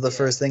was. This is the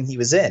first thing he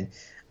was in.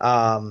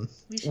 When,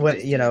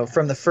 you know,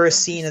 from the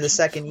first scene of the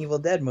second Evil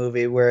Dead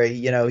movie where,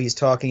 you know, he's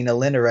talking to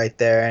Linda right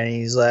there and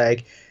he's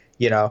like,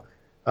 you know,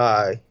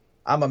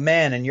 I'm a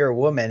man and you're a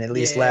woman, at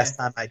least last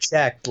time I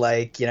checked.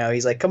 Like, you know,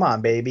 he's like, come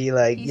on, baby.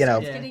 Like, he's you know.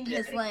 He's getting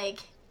his, like,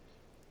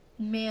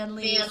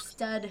 manly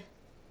stud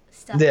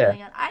stuff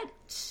going on.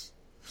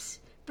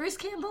 Bruce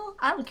Campbell,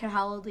 I don't care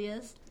how old he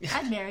is.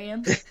 I'd marry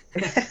him.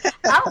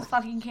 I don't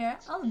fucking care.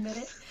 I'll admit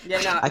it. Yeah,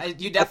 no,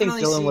 you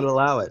definitely. I think Dylan would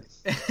allow it.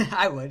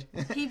 I would.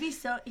 He'd be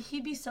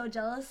so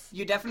jealous.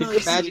 You definitely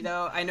see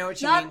though. I know what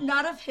you mean.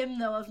 Not of him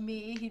though, of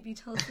me. He'd be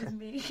jealous of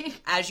me.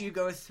 As you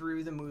go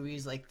through the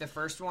movies, like the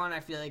first one, I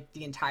feel like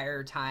the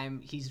entire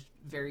time he's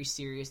very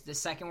serious. The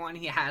second one,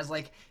 he has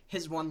like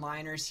his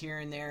one-liners here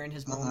and there and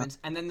his moments,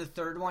 and then the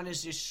third one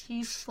is just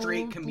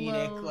straight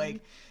comedic,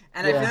 like.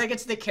 And I feel like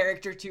it's the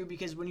character, too,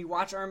 because when you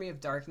watch Army of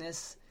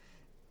Darkness,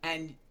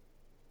 and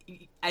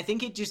I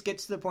think it just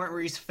gets to the point where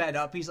he's fed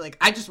up. He's like,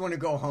 I just want to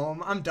go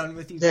home. I'm done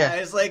with you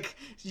guys. Like,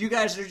 you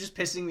guys are just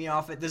pissing me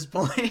off at this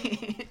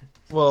point.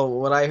 Well,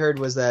 what I heard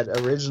was that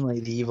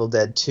originally the Evil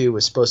Dead 2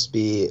 was supposed to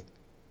be...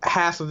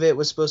 half of it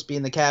was supposed to be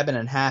in the cabin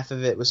and half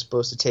of it was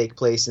supposed to take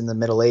place in the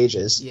Middle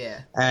Ages.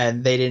 Yeah.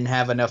 And they didn't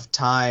have enough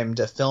time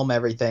to film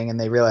everything and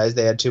they realized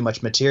they had too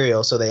much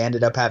material, so they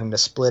ended up having to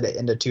split it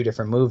into two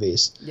different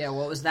movies. Yeah,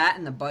 well, it was that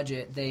and the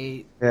budget.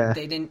 They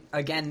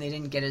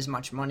didn't get as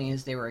much money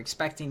as they were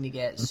expecting to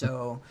get,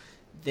 so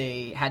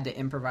they had to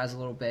improvise a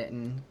little bit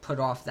and put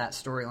off that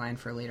storyline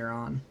for later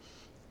on.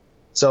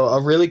 So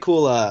a really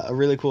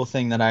cool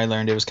thing that I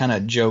learned, it was kind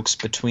of jokes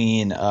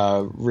between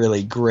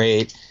really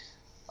great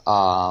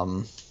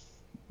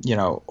you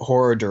know,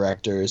 horror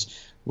directors,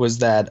 was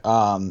that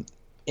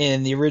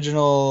in the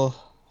original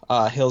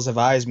Hills Have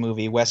Eyes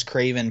movie, Wes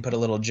Craven put a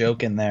little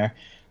joke in there.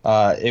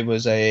 It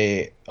was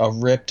a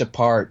ripped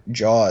apart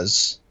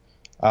Jaws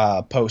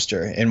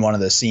poster in one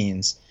of the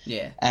scenes.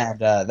 Yeah. And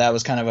that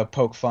was kind of a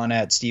poke fun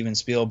at Steven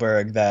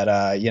Spielberg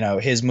that, you know,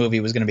 his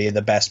movie was going to be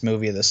the best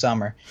movie of the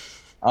summer.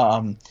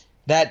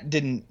 That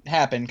didn't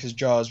happen because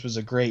Jaws was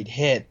a great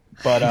hit.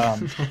 But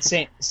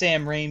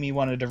Sam Raimi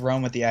wanted to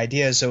run with the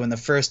idea. So in the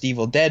first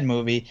Evil Dead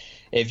movie,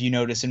 if you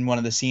notice in one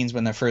of the scenes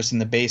when they're first in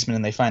the basement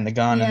and they find the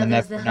gun and the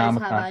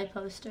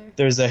Necronomicon,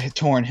 there's a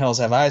torn Hills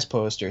Have Eyes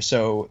poster.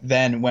 So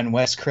then when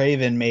Wes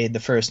Craven made the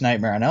first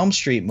Nightmare on Elm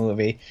Street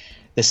movie,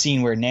 the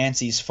scene where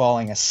Nancy's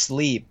falling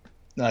asleep,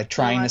 like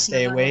trying to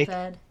stay awake.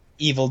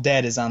 Evil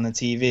Dead is on the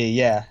TV,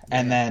 yeah.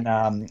 And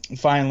then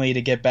finally,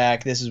 to get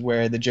back, this is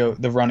where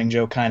the running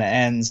joke kind of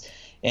ends.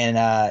 In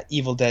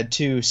Evil Dead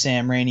 2,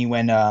 Sam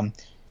Raimi,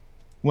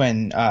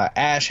 when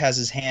Ash has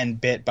his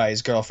hand bit by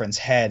his girlfriend's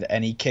head,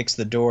 and he kicks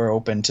the door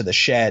open to the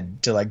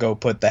shed to like go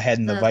put the head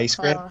in the vice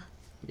grip,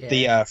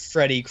 the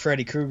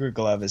Freddy Krueger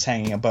glove is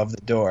hanging above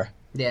the door.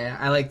 Yeah,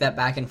 I like that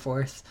back and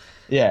forth.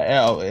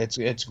 Yeah,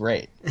 it's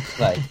great.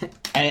 Like,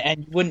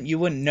 and you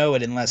wouldn't know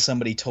it unless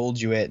somebody told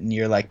you it and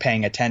you're like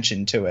paying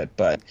attention to it.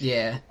 But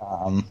yeah,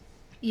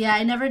 yeah,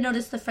 I never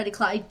noticed the Freddy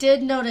Claw. I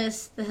did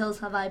notice the Hills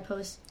Have Eyes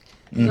post.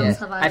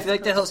 I feel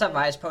like the Hills Have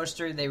Eyes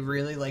poster, they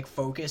really like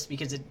focus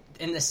because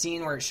in the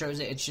scene where it shows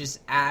it, it's just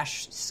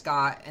Ash,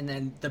 Scott, and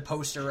then the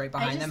poster right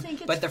behind them.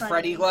 But the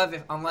Freddy glove,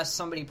 unless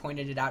somebody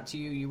pointed it out to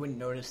you, you wouldn't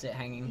notice it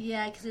hanging.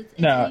 Yeah, because it's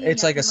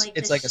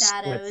it's like a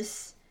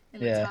shadows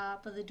in the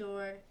top of the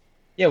door.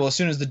 Yeah, well, as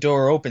soon as the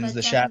door opens,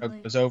 the shadow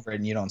goes over it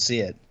and you don't see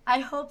it. I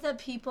hope that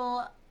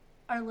people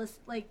are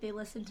they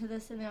listen to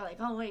this and they're like,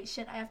 oh wait,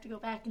 shit, I have to go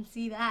back and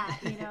see that,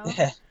 you know?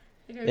 Yeah.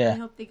 I really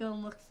hope they go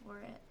and look for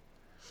it.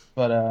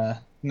 But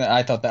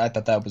I thought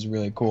that was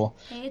really cool.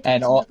 Pay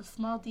attention to the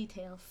small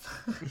details.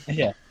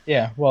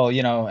 yeah. Well,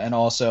 and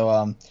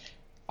also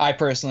I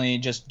personally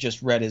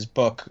just read his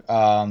book,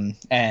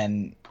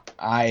 and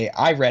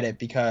I read it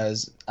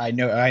because I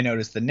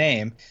noticed the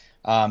name.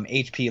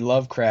 H.P.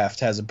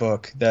 Lovecraft has a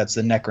book that's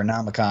the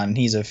Necronomicon.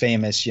 He's a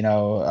famous,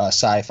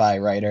 sci-fi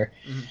writer.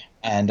 Mm-hmm.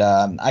 And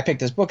I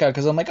picked this book out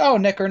because I'm like, oh,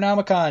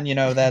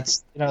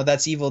 Necronomicon,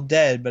 that's Evil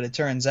Dead. But it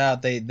turns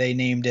out they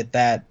named it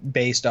that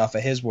based off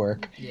of his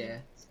work. Yeah.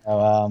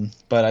 So,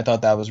 but I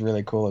thought that was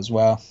really cool as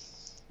well.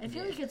 I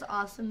feel like it's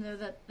awesome though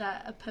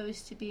that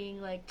opposed to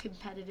being like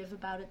competitive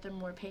about it, they're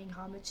more paying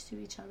homage to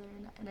each other,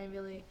 and I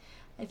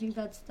think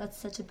that's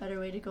such a better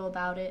way to go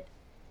about it.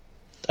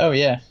 Oh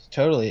yeah,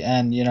 totally.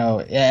 And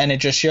and it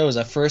just shows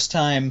a first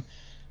time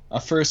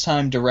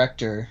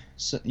director,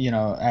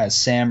 as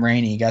Sam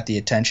Raimi got the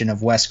attention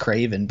of Wes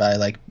Craven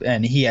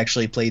and he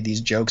actually played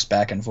these jokes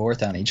back and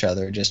forth on each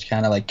other, just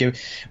kind of like give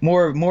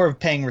more of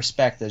paying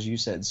respect, as you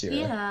said,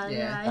 Sarah.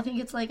 Yeah. I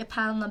think it's like a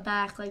pat on the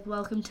back, like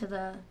welcome to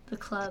the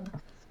club.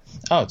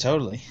 Oh,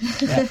 totally.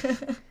 Yeah.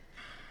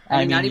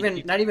 I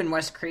mean, not even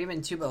Wes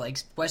Craven too, but like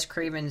Wes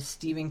Craven,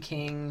 Stephen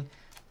King,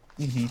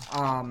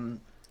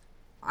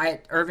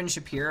 Irvin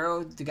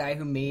Shapiro, the guy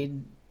who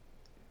made,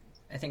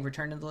 I think,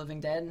 Return of the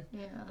Living Dead.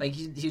 Yeah. Like,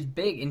 he was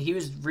big, and he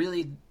was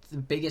really the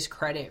biggest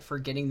credit for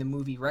getting the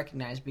movie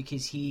recognized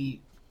because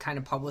he kind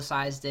of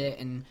publicized it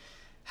and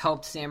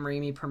helped Sam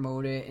Raimi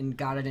promote it and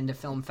got it into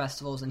film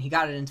festivals, and he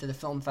got it into the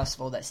film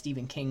festival that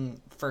Stephen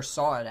King first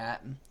saw it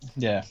at.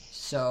 Yeah.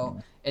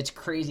 So, it's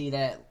crazy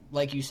that,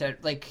 like you said,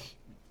 like,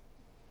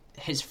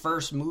 his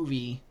first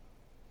movie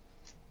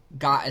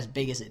got as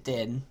big as it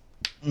did.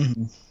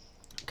 Mm-hmm.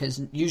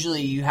 Because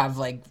usually you have,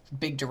 like,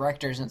 big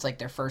directors, and it's like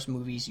their first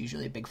movie's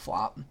usually a big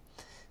flop.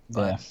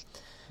 But,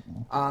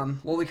 well,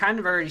 we kind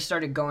of already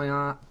started going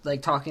on,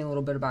 like, talking a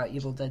little bit about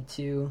Evil Dead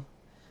 2.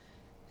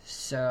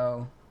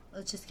 So...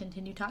 let's just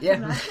continue talking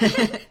about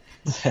it.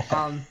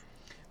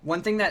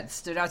 One thing that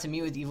stood out to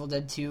me with Evil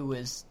Dead 2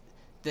 was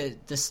the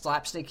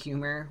slapstick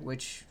humor,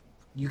 which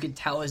you could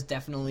tell is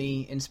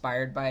definitely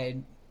inspired by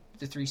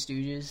the Three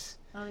Stooges.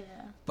 Oh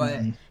yeah.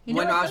 But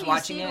when I was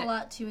watching it, a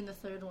lot too in the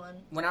third one.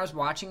 When I was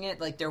watching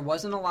it, like there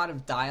wasn't a lot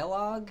of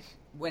dialogue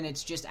when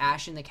it's just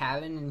Ash in the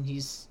cabin and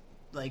he's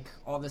like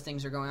all the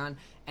things are going on,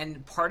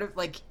 and part of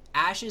like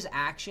Ash's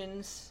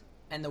actions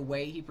and the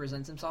way he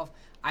presents himself,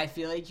 I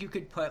feel like you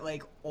could put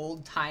like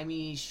old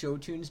timey show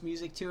tunes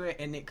music to it,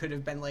 and it could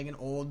have been like an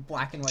old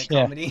black and white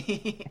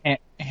comedy.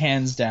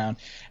 Hands down,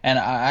 and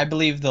I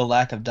believe the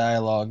lack of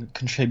dialogue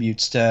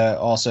contributes to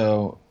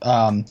also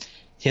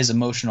his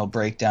emotional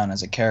breakdown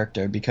as a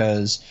character,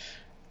 because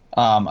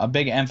a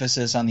big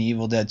emphasis on the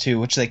Evil Dead 2,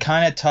 which they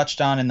kind of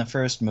touched on in the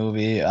first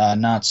movie,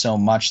 not so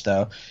much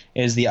though,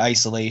 is the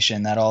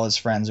isolation, that all his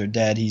friends are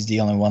dead, he's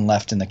the only one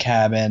left in the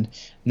cabin.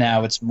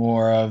 Now it's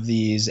more of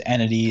these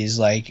entities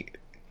like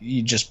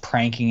you just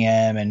pranking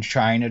him and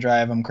trying to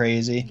drive him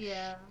crazy.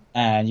 Yeah.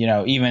 And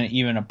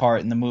even a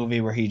part in the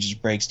movie where he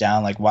just breaks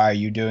down like, why are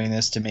you doing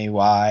this to me?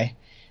 Why?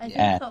 I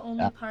think the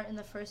only part in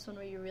the first one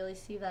where you really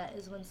see that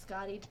is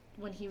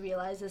when he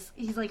realizes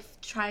he's like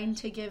trying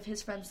to give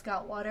his friend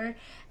Scott water,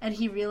 and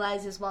he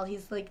realizes while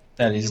he's like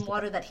giving him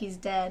water that he's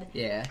dead.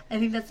 Yeah. I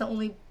think that's the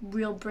only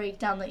real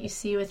breakdown that you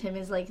see with him,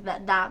 is like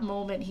that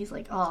moment he's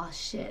like, oh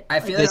shit. I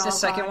feel like the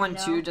second one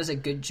too does a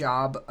good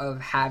job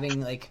of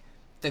having like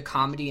the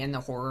comedy and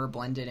the horror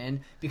blended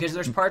in, because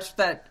there's parts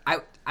that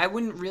I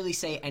wouldn't really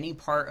say any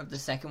part of the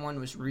second one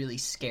was really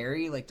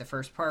scary like the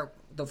first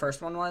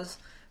one was.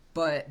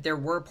 But there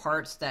were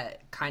parts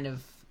that kind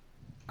of,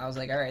 I was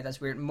like, all right,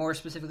 that's weird. More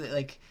specifically,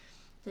 like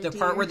the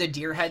part where the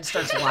deer head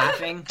starts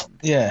laughing.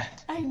 Yeah.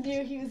 I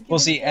knew he was going to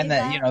say and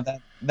that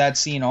that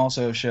scene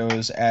also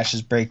shows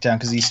Ash's breakdown,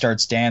 because he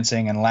starts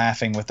dancing and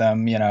laughing with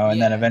them,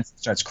 and then eventually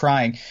starts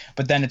crying.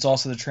 But then it's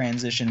also the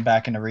transition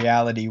back into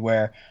reality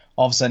where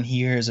all of a sudden he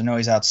hears a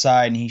noise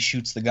outside and he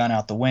shoots the gun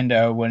out the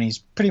window when he's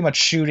pretty much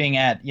shooting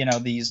at, you know,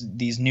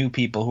 these new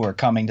people who are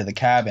coming to the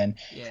cabin.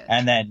 Yeah.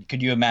 And then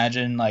could you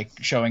imagine like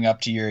showing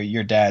up to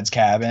your dad's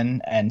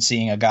cabin and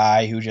seeing a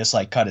guy who just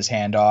like cut his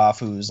hand off,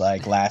 who's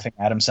like laughing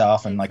at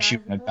himself and like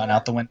shooting a gun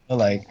out the window?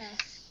 Like,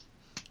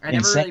 I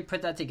never really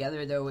put that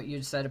together though, what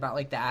you said about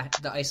like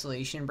the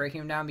isolation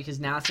breaking him down, because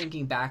now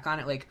thinking back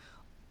on it, like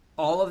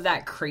all of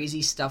that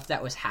crazy stuff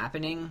that was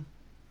happening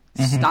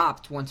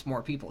stopped once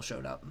more people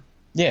showed up.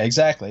 Yeah,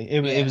 exactly.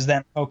 It was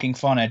them poking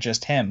fun at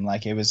just him.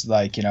 Like, it was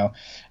like, you know,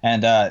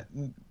 and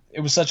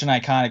it was such an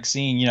iconic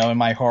scene, you know, in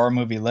my horror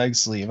movie leg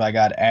sleeve. I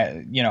got,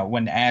 you know,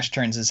 when Ash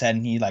turns his head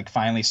and he like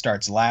finally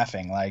starts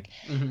laughing, like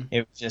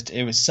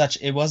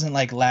it wasn't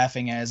like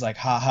laughing as like,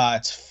 haha,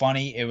 it's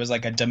funny. It was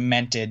like a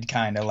demented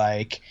kind of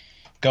like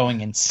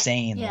going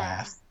insane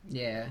laugh.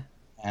 Yeah.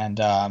 And,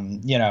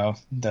 you know,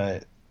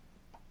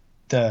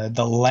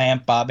 the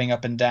lamp bobbing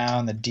up and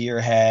down, the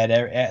deer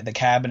head, the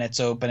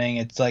cabinets opening.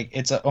 It's like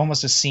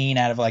almost a scene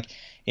out of like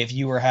if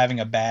you were having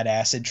a bad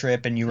acid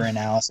trip and you were in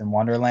Alice in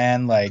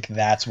Wonderland, like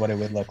that's what it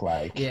would look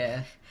like.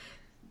 Yeah.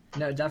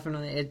 No,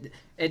 definitely.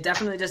 It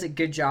definitely does a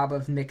good job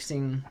of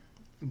mixing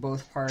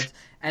both parts.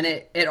 And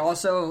it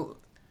also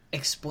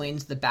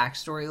explains the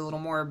backstory a little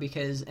more,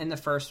 because in the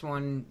first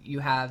one you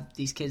have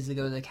these kids that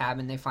go to the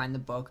cabin, they find the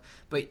book,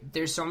 but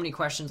there's so many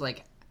questions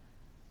like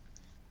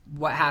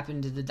what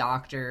happened to the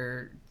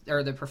doctor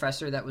or the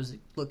professor that was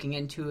looking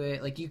into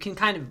it. Like, you can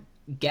kind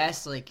of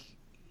guess, like,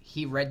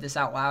 he read this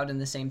out loud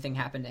and the same thing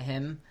happened to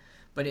him,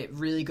 but it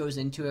really goes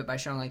into it by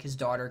showing, like, his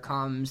daughter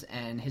comes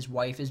and his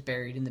wife is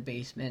buried in the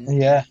basement.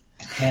 Yeah,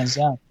 hands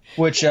down.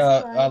 Which,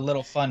 a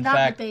little fun Not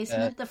fact. Not the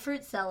basement, the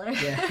fruit cellar.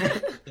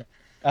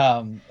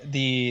 Yeah.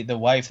 The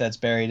wife that's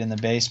buried in the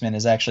basement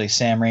is actually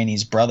Sam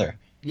Raimi's brother.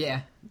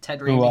 Yeah,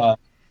 Ted Raimi.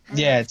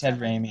 Ted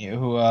Raimi,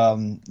 who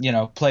you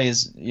know,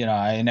 plays, you know,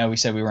 I know we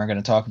said we weren't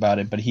going to talk about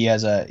it, but he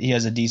has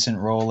a decent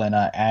role in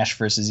Ash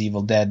vs.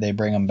 Evil Dead. They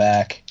bring him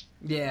back.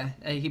 Yeah,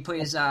 he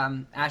plays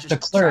Ash's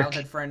clerk.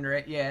 childhood friend,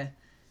 right? Yeah.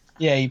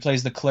 Yeah, he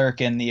plays the clerk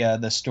in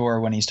the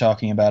store when he's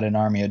talking about an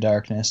Army of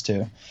Darkness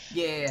too.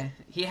 Yeah,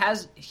 he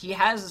has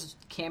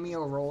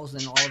cameo roles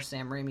in all of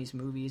Sam Raimi's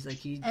movies. Like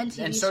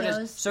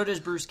so does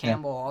Bruce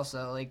Campbell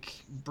also. Like,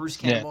 Bruce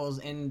Campbell's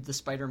in the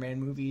Spider-Man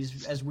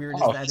movies, as weird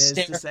as that is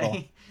to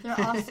say. They're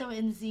also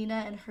in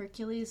Xena and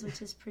Hercules,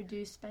 which is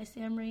produced by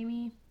Sam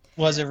Raimi.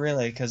 Was it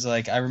really? Because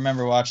like I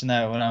remember watching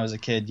that when I was a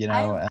kid. You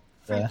know. I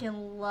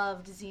freaking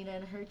loved Xena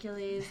and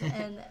Hercules,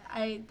 and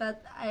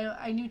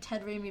I knew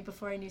Ted Raimi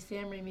before I knew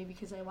Sam Raimi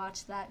because I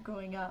watched that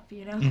growing up,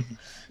 you know.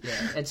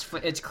 Yeah,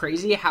 it's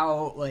crazy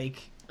how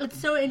like it's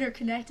so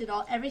interconnected.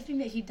 Everything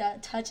that he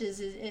touches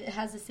it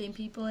has the same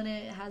people in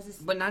it. It has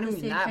but not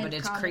only that, but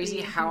it's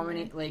crazy how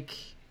many like.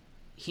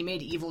 He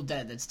made Evil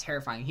Dead, that's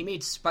terrifying. He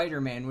made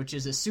Spider-Man, which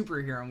is a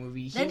superhero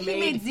movie. He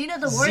made Xena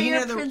the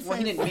Warrior Princess. Well,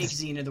 he didn't make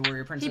Xena the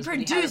Warrior Princess. He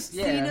produced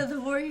Xena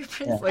the Warrior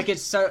Princess. Like,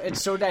 it's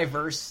so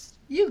diverse.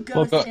 You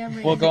go, Sam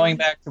Raimi. Well, going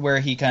back to where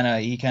he kind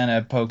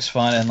of pokes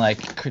fun and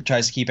like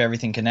tries to keep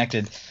everything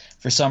connected.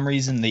 For some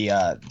reason,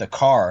 the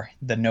car,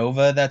 the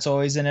Nova, that's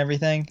always in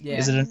everything. Yeah.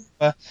 Is it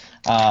a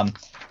Nova?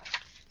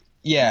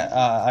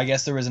 I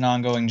guess there was an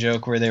ongoing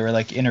joke where they were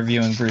like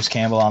interviewing Bruce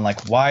Campbell on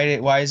like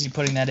why is he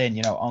putting that in?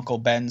 You know, Uncle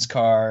Ben's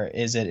car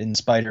is it in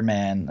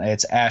Spider-Man?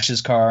 It's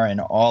Ash's car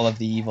in all of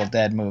the Evil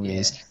Dead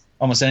movies. Yeah.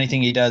 Almost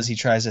anything he does, he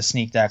tries to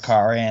sneak that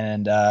car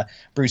in. And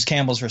Bruce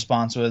Campbell's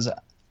response was,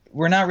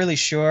 "We're not really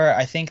sure.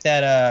 I think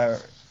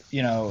that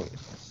you know,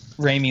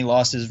 Raimi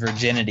lost his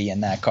virginity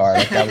in that car.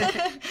 Like, that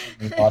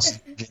was he lost his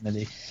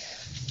virginity."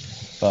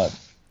 But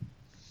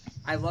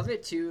I love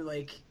it too.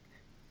 Like,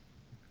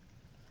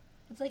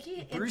 it's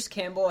like Bruce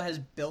Campbell has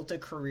built a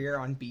career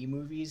on B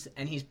movies,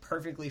 and he's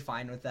perfectly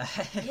fine with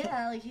that.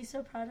 Yeah, like, he's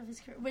so proud of his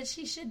career, which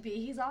he should be.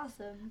 He's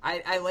awesome.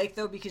 I like,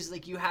 though, because,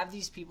 like, you have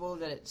these people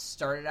that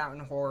started out in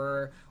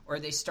horror, or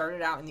they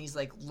started out in these,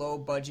 like,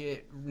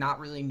 low-budget, not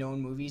really known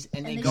movies,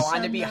 and they go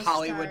on to be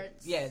Hollywood.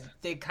 Starts. Yeah,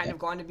 they kind of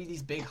go on to be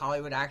these big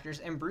Hollywood actors.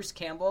 And Bruce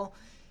Campbell,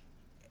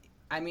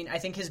 I mean, I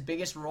think his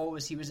biggest role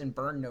was he was in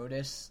Burn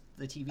Notice,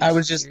 the TV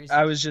series.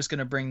 I was just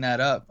gonna bring that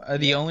up.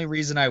 The only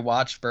reason I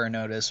watched Burn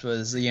Notice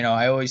was, you know,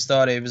 I always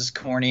thought it was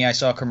corny. I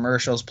saw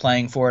commercials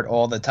playing for it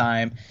all the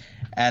time,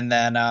 and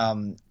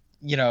then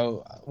you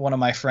know, one of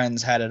my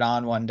friends had it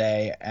on one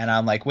day, and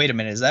I'm like, wait a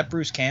minute, is that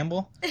Bruce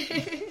Campbell?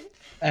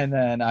 And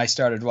then I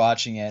started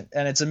watching it,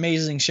 and it's an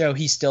amazing show.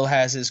 He still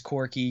has his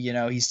quirky, you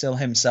know, he's still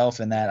himself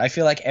in that. I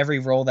feel like every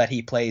role that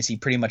he plays, he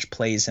pretty much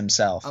plays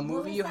himself. A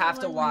movie you have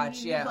to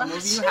watch, a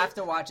movie you have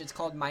to watch. It's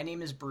called My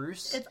Name is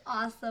Bruce. It's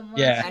awesome.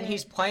 Yeah. And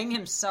he's playing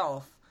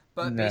himself,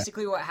 but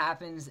basically what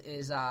happens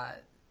is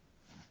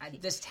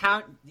this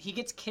town, he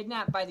gets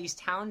kidnapped by these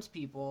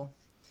townspeople,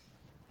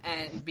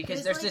 And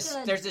because there's this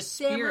spirit,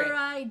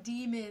 samurai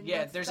demon.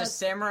 Yeah, there's a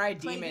samurai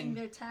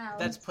demon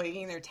that's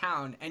plaguing their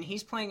town, and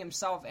he's playing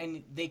himself,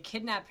 and they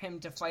kidnap him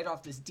to fight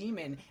off this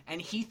demon, and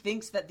he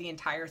thinks that the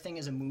entire thing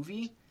is a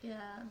movie. Yeah.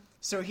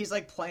 So he's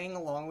like playing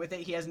along with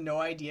it. He has no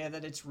idea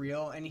that it's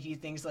real, and he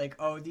thinks like,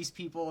 oh, these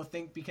people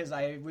think because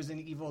I was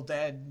in Evil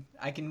Dead,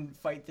 I can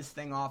fight this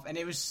thing off. And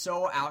it was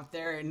so out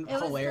there and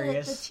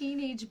hilarious. The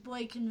teenage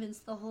boy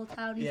convinced the whole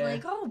town. He's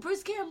like, oh,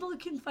 Bruce Campbell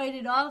can fight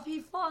it off.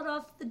 He fought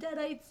off the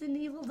Deadites in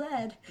Evil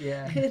Dead.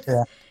 Yeah.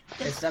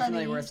 It's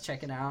definitely worth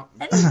checking out.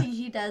 Anything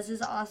he does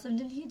is awesome.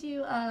 Didn't he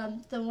do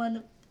the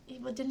one?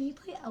 Didn't he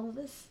play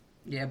Elvis?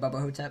 Yeah,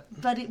 Bubba Hotep.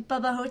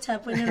 Bubba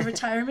Hotep went in a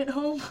retirement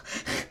home.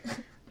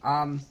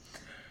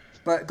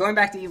 But going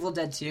back to Evil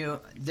Dead 2,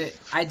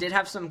 I did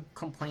have some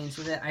complaints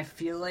with it. I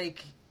feel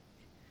like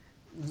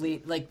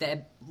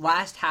the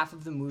last half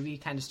of the movie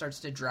kind of starts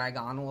to drag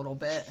on a little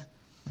bit.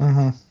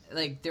 Mm-hmm.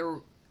 Like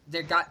there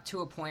got to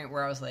a point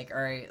where I was like,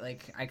 all right,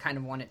 like I kind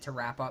of want it to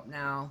wrap up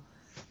now,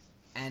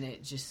 and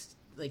it just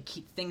like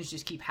things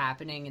just keep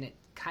happening, and it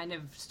kind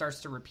of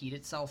starts to repeat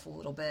itself a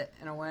little bit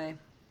in a way.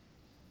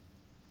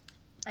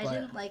 I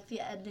didn't like the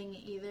ending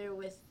either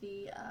with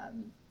the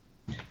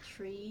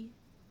tree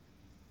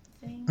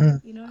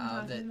thing. You know what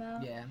I'm talking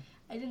about? Yeah.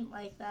 I didn't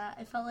like that.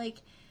 I felt like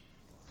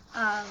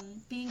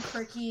being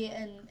quirky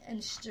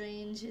and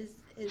strange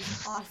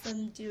is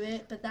awesome, do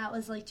it, but that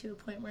was like to a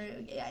point where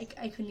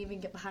I couldn't even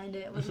get behind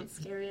it. It wasn't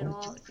scary at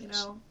all, you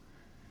know?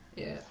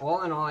 Yeah,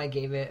 all in all, I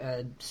gave it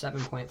a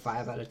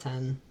 7.5 out of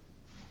 10.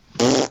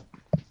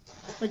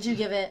 What'd you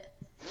give it?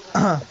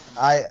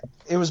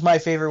 It was my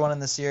favorite one in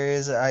the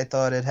series. I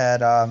thought it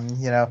had,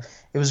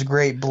 it was a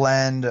great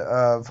blend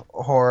of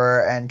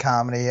horror and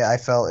comedy. I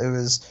felt it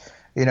was,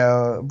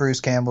 Bruce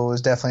Campbell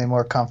was definitely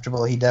more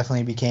comfortable. He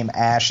definitely became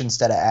Ash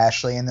instead of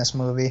Ashley in this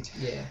movie.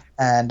 Yeah.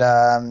 And,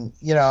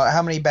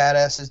 how many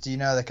badasses do you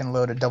know that can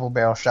load a double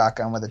barrel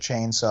shotgun with a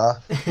chainsaw?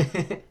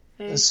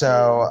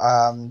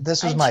 So,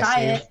 this was my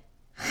favorite.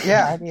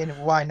 Yeah, I mean,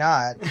 why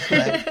not?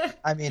 But,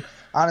 I mean,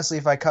 honestly,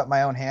 if I cut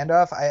my own hand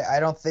off, I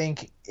don't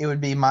think it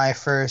would be my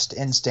first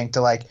instinct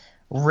to,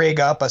 rig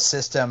up a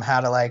system how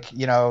to,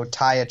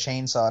 tie a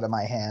chainsaw to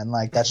my hand.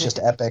 That's just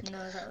epic. No,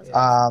 that was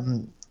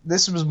awesome.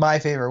 This was my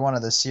favorite one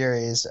of the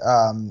series.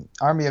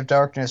 Army of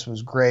Darkness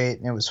was great,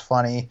 and it was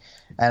funny,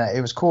 and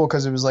it was cool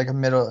because it was like a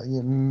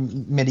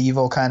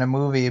medieval kind of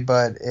movie,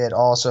 but it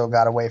also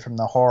got away from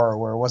the horror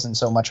where it wasn't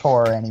so much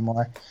horror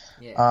anymore.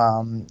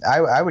 Yeah.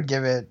 I would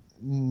give it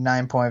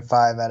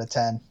 9.5 out of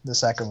 10, the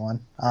second one,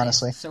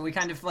 honestly. Nice. So we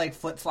kind of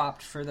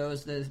flip-flopped for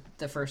those,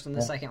 the first and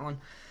the second one.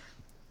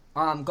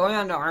 Going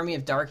on to Army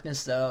of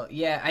Darkness, though,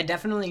 yeah, I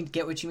definitely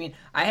get what you mean.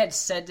 I had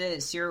said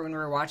to Sierra when we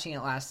were watching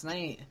it last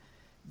night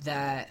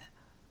that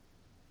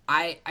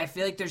I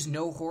feel like there's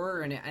no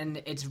horror in it,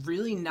 and it's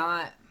really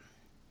not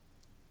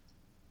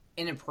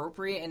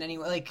inappropriate in any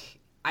way.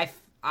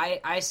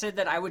 I said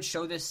that I would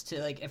show this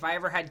to, if I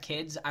ever had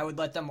kids, I would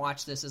let them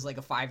watch this as, a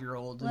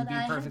 5-year-old and be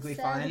perfectly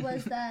fine. What I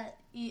had said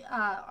was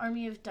that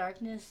Army of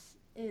Darkness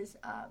is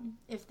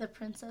if The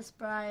Princess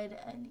Bride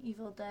and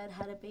Evil Dead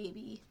had a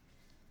baby,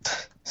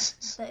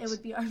 that it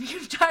would be Army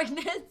of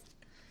Darkness.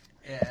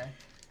 Yeah.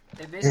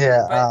 But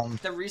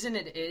the reason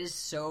it is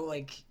so,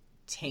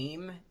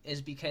 tame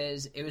is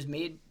because it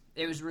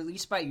was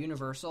released by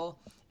Universal,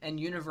 and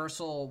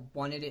Universal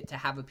wanted it to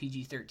have a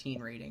PG-13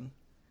 rating.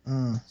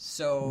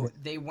 So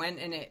they went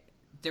and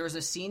there was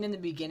a scene in the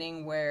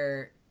beginning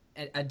where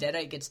a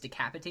Deadite gets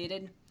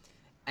decapitated,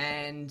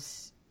 and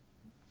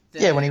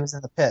when he was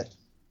in the pit.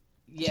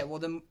 Yeah,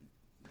 well,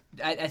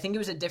 I think it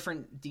was a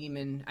different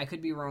demon. I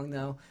could be wrong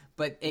though,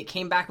 but it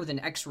came back with an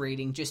X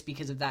rating just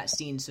because of that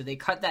scene. So they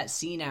cut that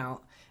scene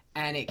out,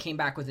 and it came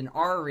back with an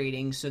R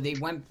rating. So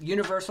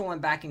Universal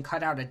went back and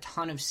cut out a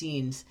ton of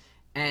scenes,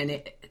 and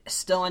it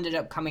still ended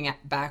up coming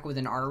back with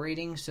an R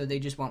rating. So they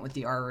just went with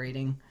the R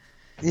rating.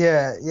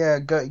 Yeah.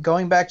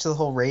 Going back to the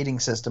whole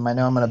rating system, I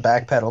know I'm going to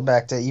backpedal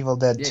back to Evil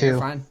Dead 2. You're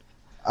fine.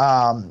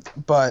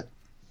 But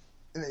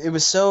it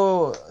was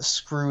so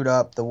screwed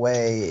up the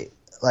way,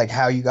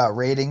 how you got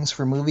ratings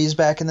for movies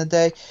back in the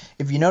day.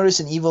 If you notice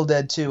in Evil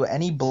Dead 2,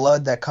 any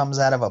blood that comes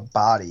out of a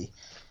body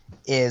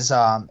is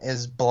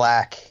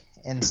black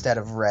instead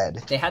of red.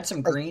 They had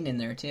some green in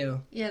there too.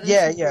 Yeah.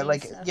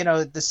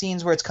 The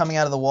scenes where it's coming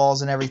out of the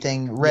walls and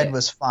everything, red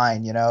was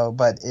fine,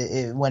 but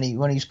when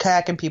he's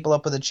cacking people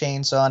up with a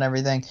chainsaw and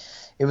everything,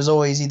 it was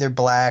always either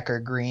black or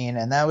green,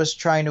 and that was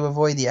trying to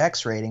avoid the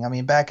X rating. I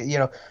mean, back,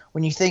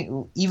 when you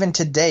think, even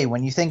today,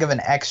 when you think of an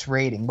X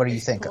rating, what do you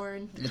think of?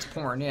 It's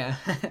porn, yeah.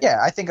 Yeah,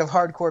 I think of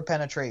hardcore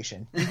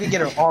penetration. You could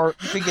get an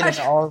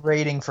R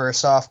rating for a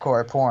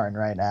softcore porn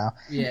right now.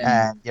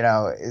 Yeah. And,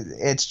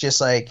 it's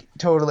just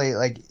totally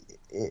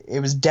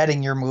it was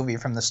deading your movie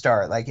from the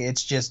start.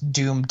 It's just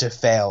doomed to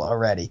fail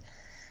already.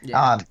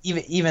 Yeah.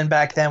 Even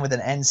back then with an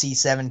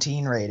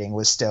NC-17 rating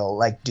was still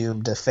like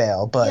doomed to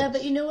fail. But yeah,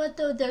 but you know what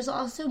though? There's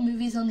also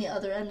movies on the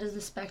other end of the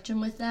spectrum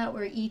with that,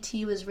 where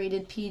E.T. was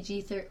rated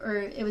PG or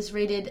it was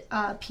rated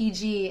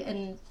PG,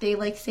 and they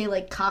like say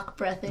like cock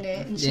breath in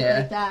it and shit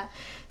like that.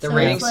 The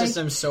rating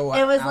system's so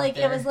it was out like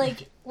there. it was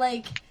like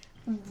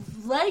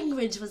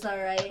language was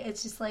alright.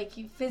 It's just like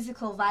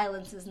physical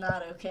violence is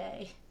not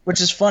okay. Which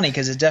is funny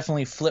because it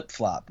definitely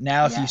flip-flopped.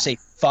 Now if you say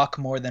fuck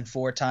more than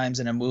 4 times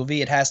in a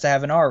movie, it has to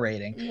have an R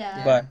rating.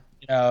 Yeah. But,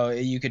 you know,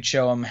 you could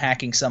show them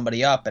hacking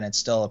somebody up and it's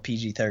still a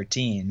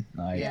PG-13.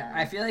 Yeah,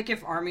 I feel like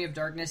if Army of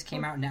Darkness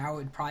came out now, it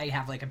would probably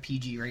have like a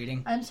PG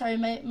rating. I'm sorry,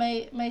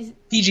 my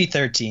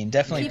PG-13,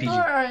 definitely people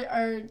PG.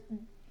 are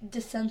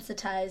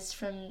desensitized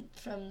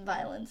from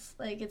violence.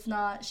 Like, it's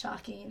not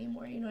shocking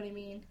anymore, you know what I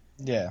mean?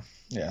 Yeah.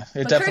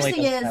 But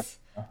definitely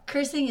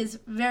cursing is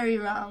very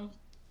wrong.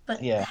 But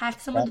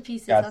hack someone to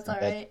pieces, that's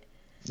alright.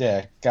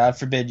 Yeah, God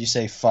forbid you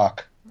say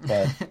fuck.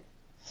 But,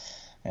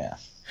 yeah.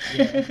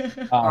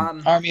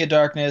 Army of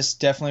Darkness,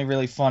 definitely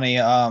really funny.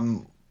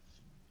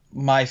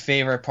 My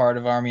favorite part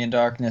of Army of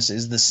Darkness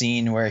is the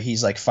scene where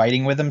he's like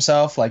fighting with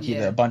himself, like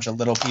a bunch of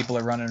little people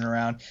are running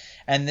around.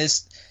 And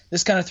this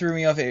kind of threw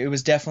me off. It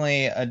was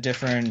definitely a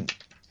different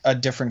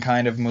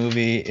kind of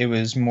movie. It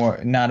was more,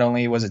 not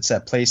only was it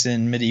set place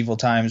in medieval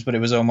times, but it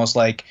was almost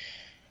like,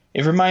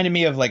 it reminded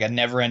me of like a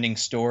Never-Ending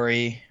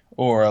Story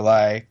or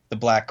like The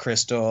Black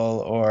Crystal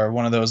or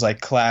one of those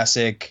like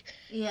classic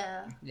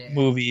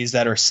movies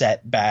that are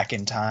set back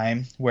in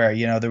time where,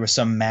 you know, there was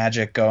some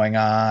magic going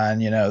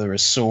on, you know, there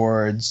was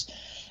swords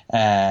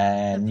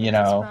and, you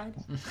know,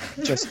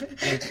 just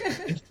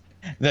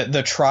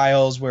the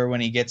trials where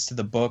when he gets to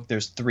the book,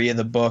 there's 3 of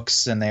the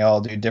books and they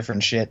all do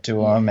different shit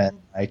to him. And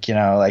like, you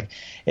know, like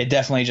it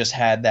definitely just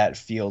had that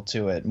feel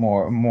to it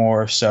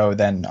more so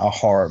than a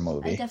horror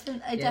movie.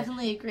 I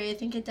definitely agree. I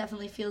think it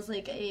definitely feels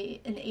like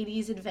an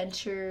 80s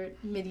adventure,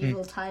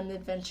 medieval time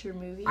adventure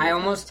movie. I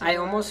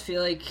almost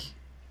feel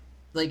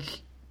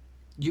like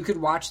you could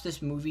watch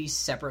this movie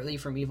separately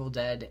from Evil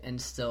Dead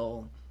and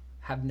still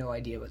have no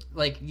idea what,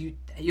 like, you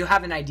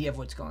have an idea of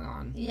what's going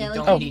on. Yeah,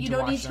 you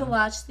don't need to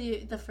watch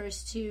the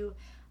first 2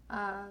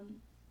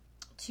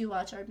 to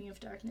watch Army of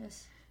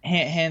Darkness.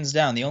 Hands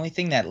down, the only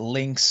thing that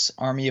links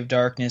Army of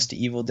Darkness to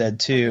Evil Dead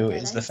 2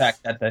 is the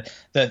fact that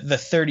the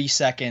 30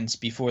 seconds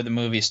before the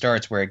movie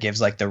starts where it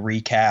gives like the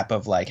recap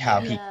of like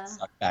how he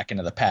sucked back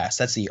into the past.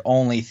 That's the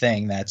only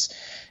thing that's,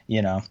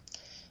 you know,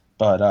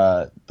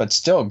 but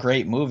still a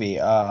great movie.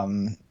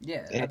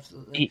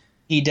 Absolutely.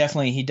 He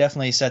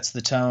definitely sets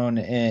the tone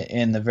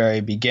in the very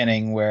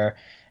beginning where,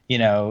 you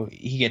know,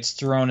 he gets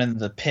thrown into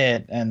the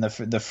pit and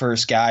the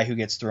first guy who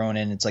gets thrown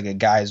in, it's like a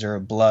geyser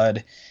of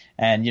blood.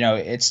 And, you know,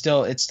 it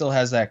still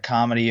has that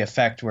comedy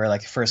effect where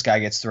like the first guy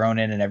gets thrown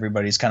in and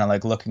everybody's kind of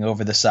like looking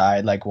over the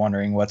side, like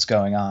wondering what's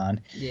going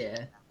on.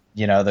 Yeah.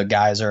 You know, the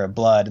geyser of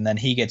blood, and then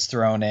he gets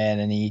thrown in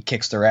and he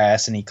kicks their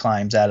ass and he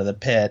climbs out of the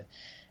pit.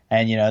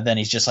 And, you know, then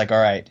he's just like, all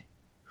right,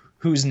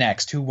 who's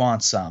next? Who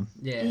wants some?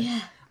 Yeah.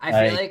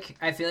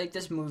 I feel like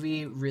this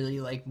movie really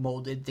like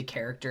molded the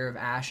character of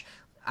Ash.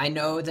 I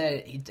know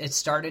that it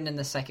started in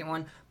the second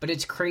one, but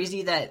it's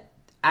crazy that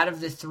out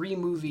of the 3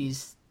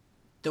 movies,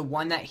 the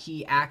one that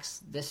he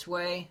acts this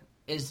way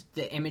is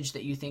the image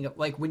that you think of.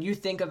 Like when you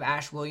think of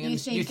Ash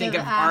Williams, you think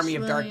of Army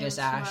of Darkness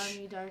Ash.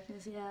 Army of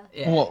Darkness,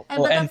 yeah. Well,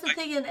 but that's the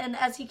thing, and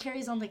as he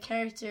carries on the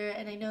character,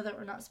 and I know that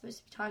we're not supposed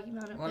to be talking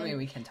about it. Well, I mean,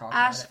 we can talk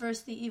Ash about it.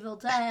 versus the Evil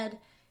Dead.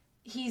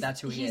 He's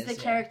the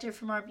character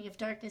from Army of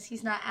Darkness.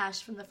 He's not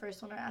Ash from the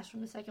first one or Ash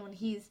from the second one.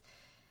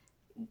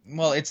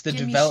 It's the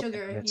development.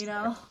 Sugar, you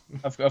know?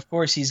 Of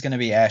course he's going to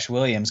be Ash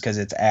Williams because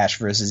it's Ash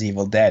versus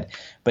Evil Dead.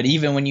 But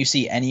even when you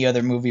see any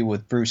other movie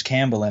with Bruce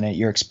Campbell in it,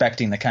 you're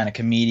expecting the kind of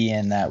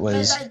comedian that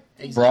was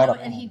brought up.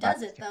 And he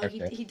does it, though.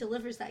 He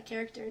delivers that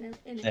character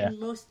in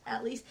most,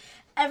 at least,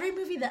 every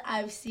movie that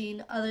I've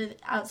seen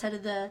outside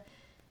of the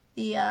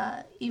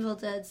Evil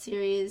Dead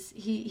series,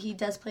 he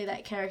does play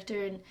that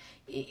character,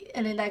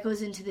 and then that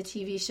goes into the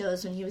TV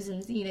shows when he was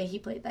in, you know, he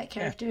played that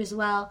character as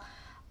well.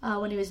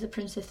 When he was the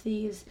Prince of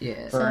Thieves.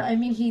 Yeah. So, I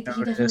mean, he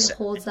definitely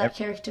holds that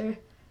character.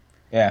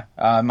 Yeah.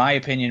 My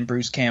opinion,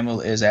 Bruce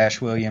Campbell is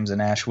Ash Williams,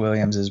 and Ash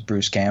Williams is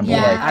Bruce Campbell.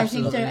 Yeah, I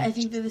think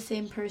they're the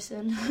same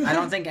person. I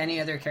don't think any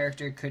other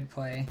character could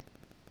play.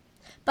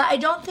 But I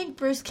don't think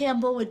Bruce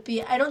Campbell would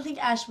be... I don't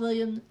think Ash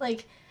Williams...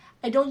 Like,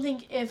 I don't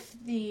think if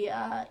the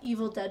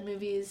Evil Dead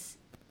movies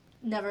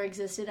never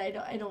existed,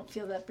 I don't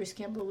feel that Bruce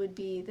Campbell would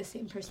be the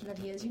same person that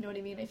he is. You know what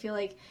I mean? I feel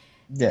like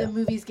the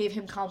movies gave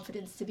him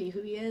confidence to be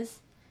who he is.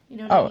 You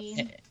know what I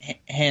mean?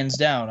 Hands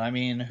down. I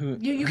mean,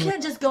 you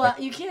can't just go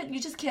out. You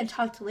just can't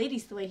talk to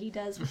ladies the way he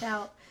does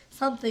without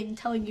something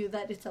telling you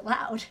that it's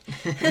allowed.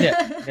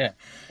 Yeah.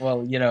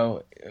 Well, you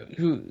know,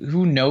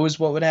 who knows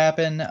what would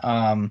happen?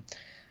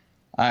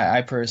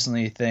 I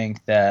personally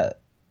think that,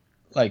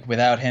 like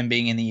without him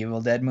being in the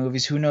Evil Dead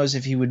movies, who knows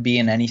if he would be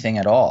in anything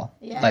at all.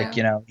 Yeah. Like,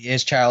 you know,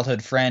 his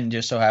childhood friend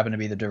just so happened to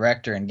be the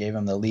director and gave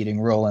him the leading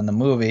role in the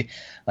movie.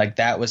 Like,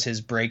 that was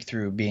his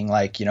breakthrough, being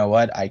like, you know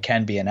what, I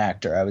can be an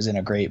actor. I was in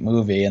a great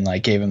movie, and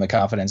like gave him the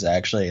confidence to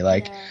actually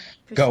like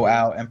go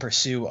out and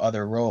pursue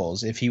other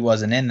roles. If he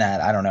wasn't in that,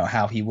 I don't know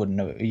how he wouldn't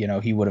have, you know,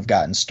 he would have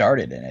gotten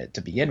started in it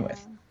to begin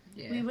with.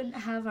 Yeah. We wouldn't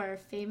have our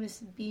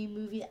famous B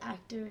movie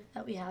actor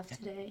that we have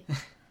today.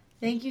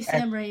 Thank you,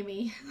 Sam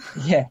Raimi.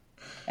 Yeah.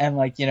 And,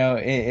 like, you know,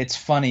 it's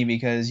funny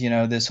because, you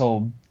know, this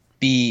whole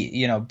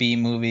B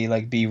movie,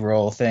 like,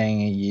 B-roll thing,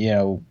 you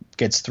know,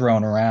 gets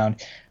thrown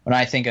around. When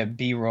I think of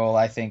B-roll,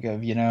 I think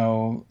of, you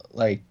know,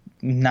 like,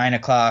 9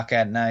 o'clock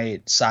at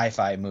night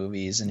sci-fi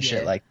movies and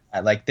shit like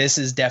that. Like, this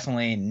is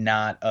definitely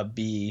not a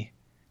B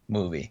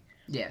movie.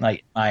 Yeah.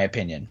 Like, my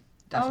opinion.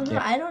 Definitely. Oh,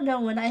 no, I don't know.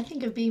 When I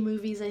think of B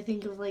movies, I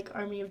think of, like,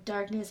 Army of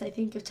Darkness. I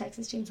think of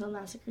Texas Chainsaw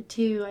Massacre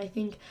 2. I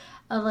think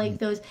of, like,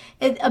 those.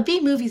 A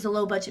B movie is a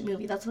low-budget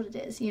movie. That's what it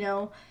is, you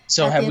know?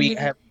 So have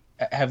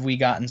we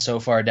gotten so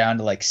far down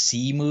to, like,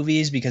 C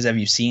movies? Because have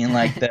you seen,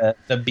 like,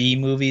 the B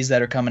movies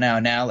that are coming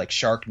out now, like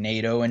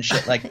Sharknado and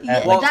shit like that?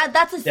 Yeah, like,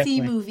 that's a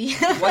C movie.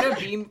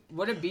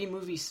 What a B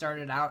movie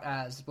started out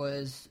as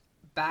was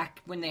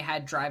back when they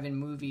had drive-in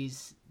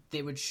movies,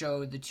 they would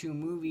show the two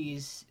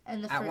movies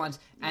at once.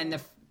 Yeah. And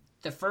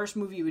the first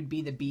movie would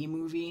be the B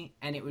movie,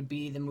 and it would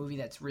be the movie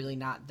that's really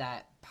not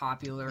that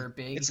popular or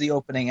big. It's the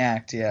opening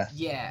act, yeah.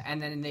 Yeah, and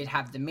then they'd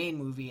have the main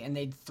movie, and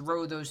they'd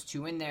throw those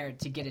two in there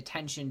to get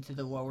attention to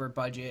the lower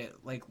budget,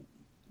 like,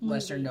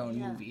 lesser known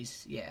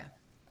movies. Yeah.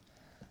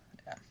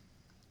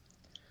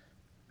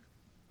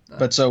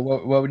 But so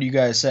what would you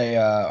guys say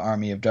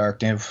Army of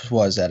Darkness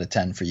was out of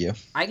 10 for you?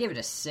 I give it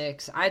a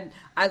 6.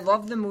 I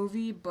love the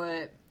movie,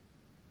 but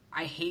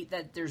I hate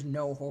that there's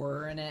no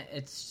horror in it.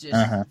 It's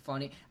just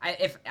funny.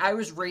 If I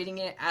was rating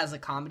it as a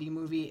comedy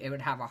movie, it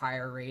would have a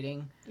higher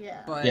rating.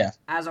 Yeah. But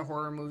as a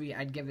horror movie,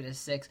 I'd give it a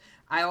 6.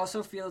 I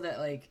also feel that,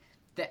 like,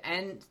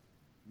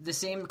 the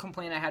same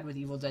complaint I had with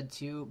Evil Dead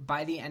 2,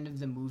 by the end of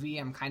the movie,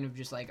 I'm kind of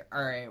just like,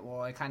 all right,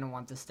 well, I kind of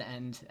want this to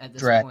end at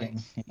this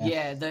point.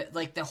 Yeah,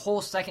 the whole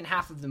second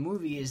half of the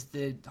movie is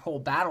the whole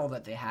battle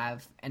that they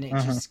have, and it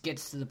just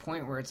gets to the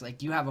point where it's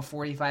like you have a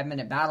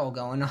 45-minute battle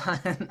going on.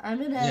 I'm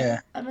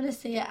gonna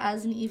say it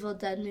as an Evil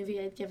Dead movie,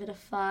 I'd give it a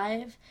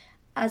 5.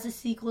 As a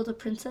sequel to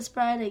Princess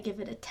Bride, I give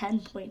it a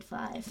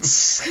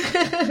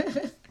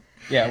 10.5.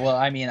 Yeah, well,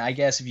 I mean, I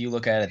guess if you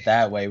look at it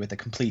that way, with the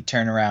complete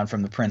turnaround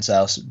from the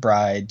Princess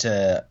Bride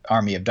to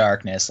Army of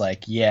Darkness,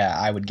 like, yeah,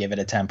 I would give it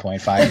a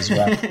 10.5 as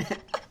well.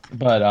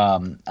 But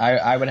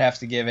I would have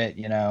to give it,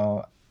 you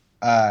know,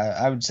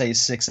 I would say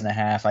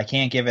 6.5. I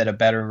can't give it a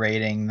better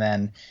rating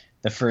than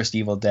the first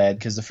Evil Dead,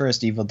 because the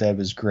first Evil Dead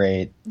was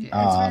great. Yeah,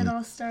 that's where it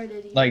all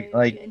started. Like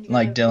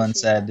Dylan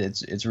said,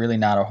 it's really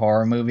not a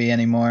horror movie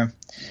anymore.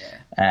 Yeah.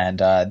 And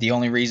the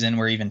only reason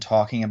we're even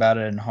talking about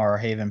it in Horror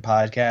Haven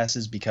podcast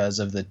is because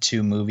of the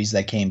two movies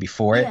that came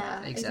before it.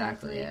 Yeah,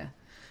 exactly. Yeah.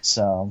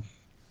 So,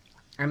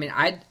 I mean,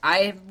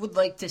 I would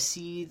like to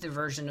see the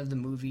version of the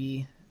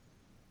movie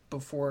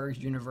before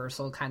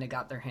Universal kind of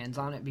got their hands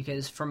on it,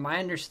 because from my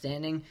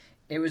understanding,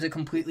 it was a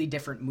completely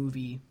different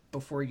movie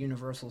before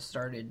Universal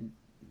started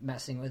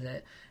messing with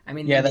it. I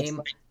mean,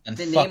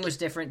 the name was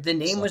different. The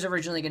name was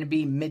originally going to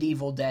be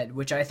Medieval Dead,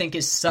 which I think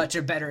is such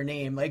a better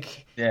name.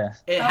 Like,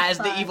 it has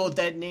the Evil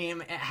Dead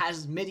name. It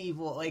has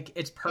medieval. Like,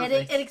 it's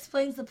perfect. It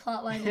explains the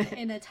plot line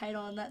in a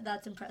title, and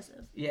that's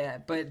impressive. Yeah,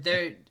 but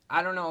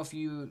I don't know if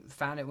you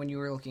found it when you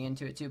were looking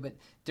into it too, but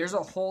there's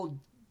a whole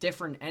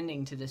different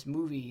ending to this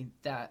movie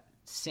that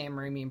Sam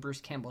Raimi and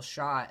Bruce Campbell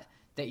shot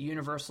that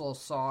Universal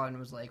saw and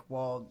was like,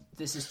 well,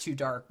 this is too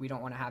dark. We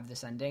don't want to have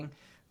this ending.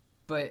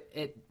 But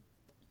it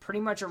pretty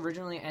much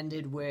originally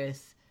ended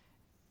with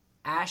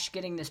Ash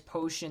getting this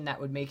potion that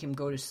would make him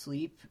go to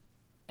sleep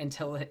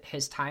until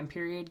his time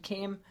period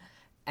came,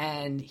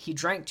 and he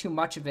drank too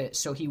much of it,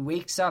 so he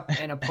wakes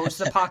up in a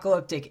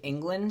post-apocalyptic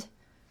England,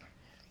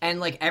 and,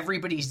 like,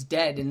 everybody's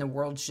dead and the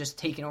world's just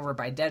taken over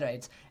by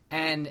Deadites.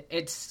 And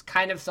it's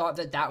kind of thought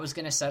that was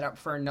going to set up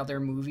for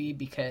another movie,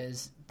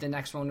 because the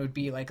next one would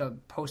be like a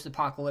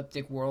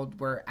post-apocalyptic world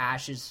where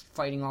Ash is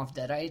fighting off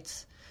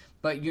Deadites.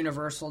 But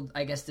Universal,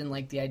 I guess, didn't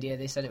like the idea.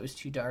 They said it was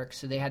too dark,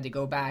 so they had to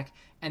go back.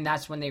 And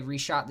that's when they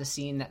reshot the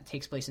scene that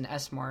takes place in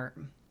S-Mart.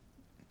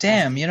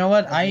 Damn, you know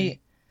what? I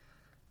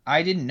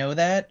didn't know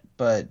that,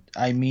 but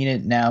I mean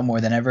it now more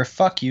than ever.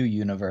 Fuck you,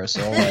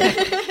 Universal.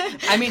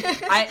 I mean,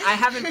 I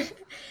haven't...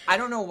 I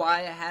don't know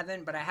why I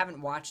haven't, but I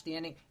haven't watched the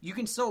ending. You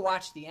can still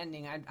watch the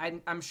ending.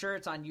 I'm sure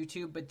it's on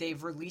YouTube, but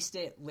they've released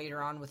it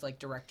later on with, like,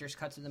 director's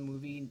cuts of the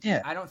movie.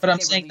 Yeah, but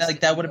I'm saying that, like,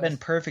 that would have been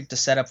perfect to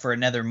set up for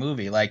another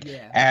movie. Like,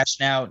 Ash,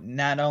 now,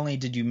 not only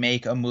did you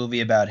make a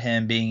movie about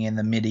him being in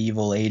the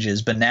medieval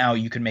ages, but now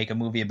you can make a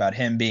movie about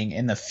him being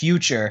in the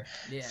future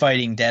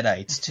fighting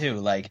Deadites, too.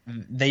 Like,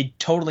 they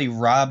totally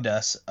robbed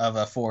us of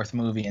a fourth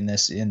movie in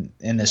this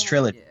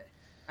trilogy. Yeah.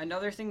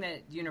 Another thing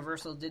that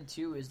Universal did,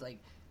 too, is, like,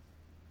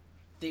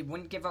 they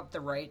wouldn't give up the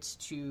rights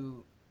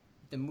to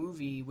the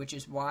movie, which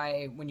is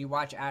why when you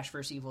watch Ash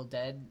vs. Evil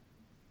Dead,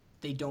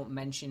 they don't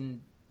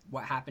mention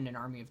what happened in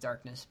Army of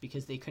Darkness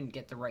because they couldn't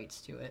get the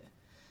rights to it.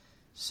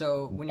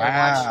 So when you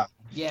watch,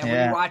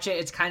 when you watch it,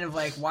 it's kind of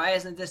like, why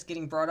isn't this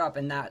getting brought up?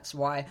 And that's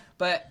why.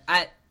 But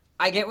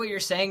I get what you're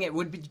saying. It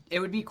would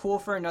be cool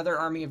for another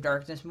Army of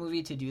Darkness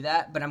movie to do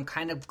that, but I'm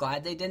kind of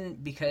glad they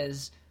didn't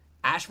because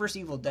Ash vs.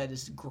 Evil Dead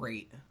is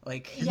great.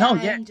 Like,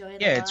 I enjoyed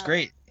it. Yeah, it's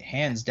great.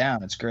 Hands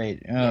down, it's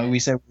great. We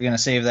said we're gonna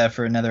save that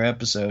for another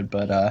episode,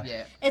 but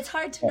it's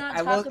hard to not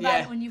talk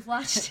about it when you've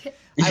watched it.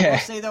 I will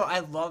say though, I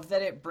love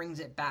that it brings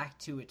it back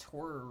to its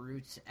horror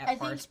roots at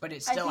parts, but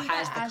it still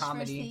has the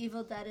comedy. Ash vs.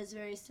 Evil Dead is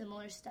very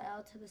similar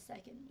style to the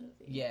second movie.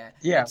 Yeah.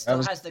 It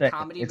still has the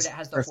comedy, but it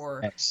has the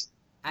horror. Mix.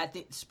 At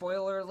the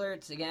spoiler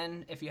alerts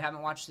again, if you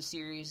haven't watched the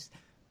series,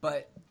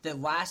 but the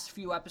last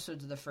few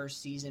episodes of the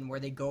first season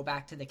where they go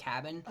back to the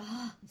cabin,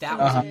 that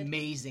was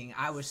amazing.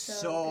 I was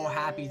so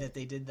happy that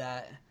they did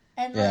that.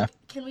 And like,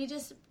 can we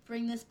just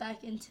bring this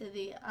back into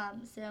the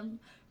Sam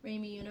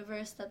Raimi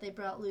universe that they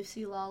brought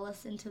Lucy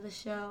Lawless into the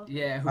show?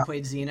 Yeah, who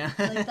played Xena?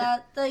 Like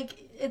that,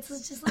 like it's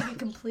just like a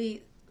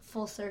complete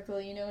full circle.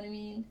 You know what I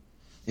mean?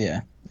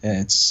 Yeah,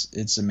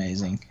 it's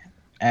amazing.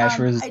 Ash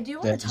vs. I do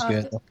want to talk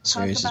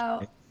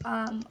about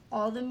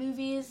all the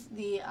movies,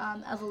 the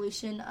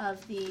evolution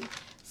of the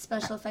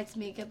special effects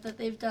makeup that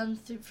they've done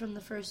from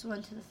the first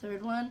one to the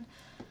third one.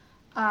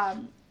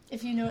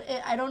 If you know,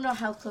 I don't know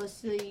how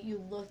closely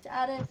you looked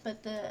at it,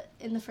 but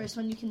in the first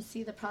one you can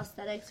see the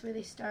prosthetics where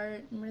they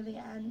start and where they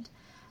end.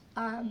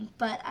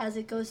 But as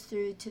it goes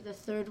through to the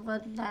third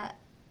one,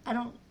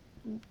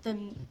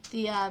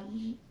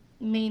 the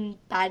main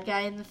bad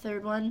guy in the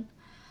third one,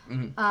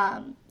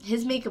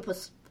 his makeup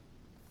was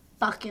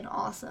fucking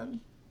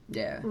awesome.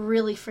 Yeah.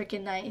 Really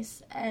freaking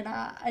nice. And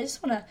I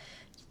just want to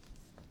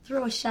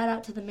throw a shout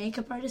out to the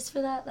makeup artist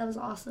for that. That was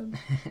awesome.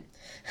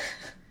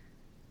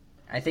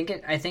 I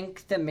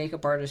think the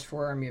makeup artist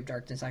for Army of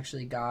Darkness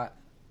actually got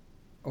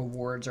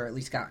awards, or at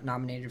least got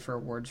nominated for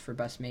awards for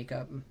best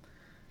makeup.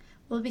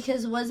 Well,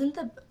 because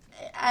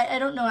I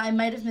don't know, I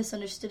might have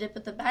misunderstood it,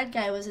 but the bad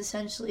guy was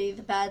essentially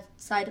the bad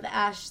side of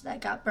Ash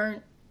that got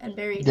burnt and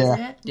buried,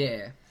 isn't it?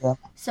 Yeah.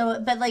 So,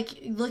 but like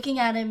looking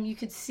at him, you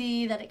could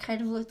see that it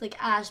kind of looked like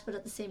Ash, but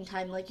at the same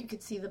time, like you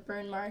could see the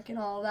burn mark and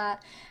all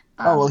that.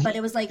 But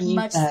it was like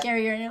much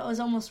scarier, and it was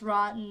almost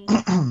rotten.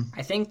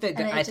 I think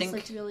just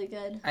looked really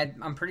good.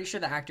 I'm pretty sure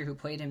the actor who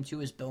played him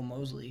too is Bill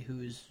Moseley,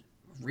 who's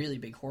a really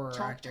big horror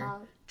actor.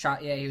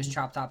 He was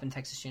Chop Top in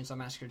Texas Chainsaw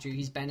Massacre too.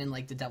 He's been in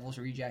like The Devil's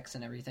Rejects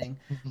and everything,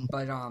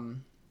 but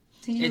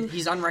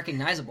he's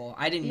unrecognizable.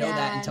 I didn't know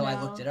that until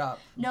I looked it up.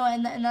 No,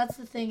 and that's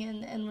the thing.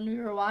 And when we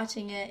were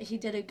watching it, he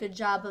did a good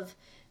job of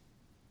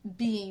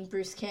being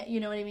Bruce Campbell. You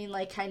know what I mean?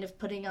 Like kind of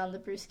putting on the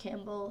Bruce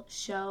Campbell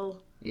show.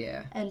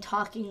 Yeah. And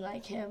talking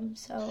like him.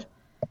 So.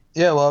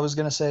 Yeah, well, I was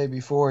gonna say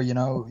before,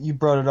 you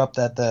brought it up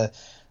that the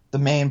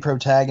main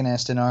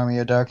protagonist in Army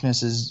of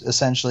Darkness is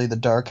essentially the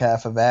dark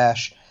half of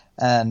Ash,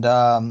 and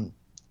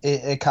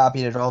it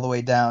copied it all the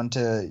way down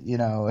to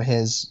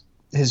his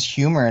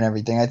humor and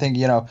everything. I think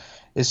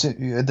it's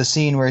the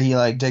scene where he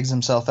like digs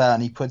himself out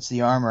and he puts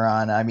the armor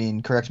on. I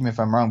mean, correct me if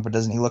I'm wrong, but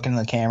doesn't he look in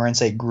the camera and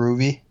say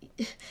groovy?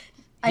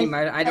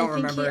 I don't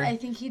remember. I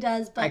think he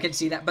does, but I could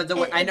see that. But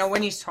I know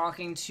when he's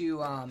talking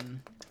to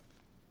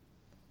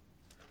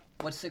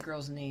what's the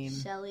girl's name?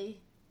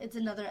 Shelley. It's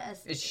another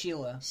S. It's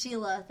Sheila.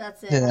 Sheila,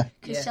 that's it. Yeah.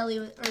 Because Shelley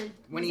was,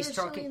 when he's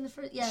talking, in the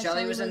first, yeah,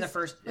 Shelley was in the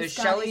first. It was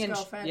Shelley and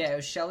it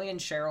was Shelley and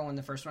Cheryl in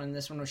the first one, and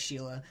this one was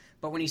Sheila.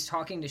 But when he's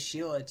talking to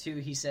Sheila too,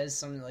 he says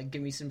something like,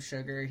 "Give me some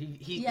sugar."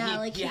 He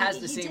has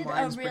the same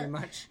lines pretty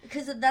much.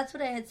 Because that's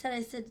what I had said.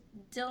 I said,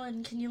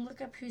 "Dylan, can you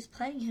look up who's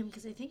playing him?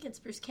 Because I think it's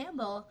Bruce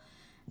Campbell."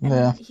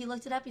 And he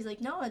looked it up. He's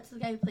like, no, it's the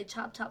guy who played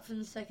Chop Top from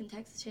the second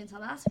Texas Chainsaw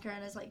Massacre.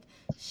 And I was like,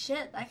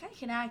 shit, that guy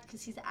can act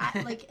because he's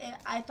like,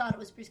 I thought it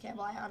was Bruce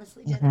Campbell. I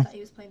honestly did. I thought he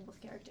was playing both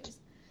characters.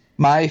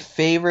 My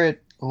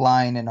favorite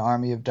line in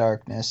Army of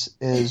Darkness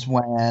is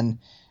when,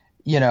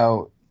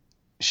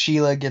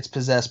 Sheila gets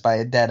possessed by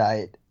a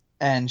deadite.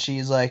 And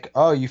she's like,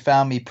 oh, you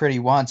found me pretty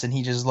once. And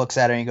he just looks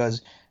at her and he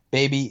goes,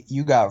 baby,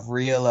 you got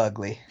real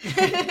ugly.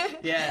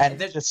 Yeah,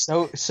 and it's just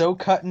so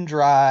cut and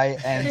dry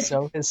and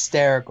so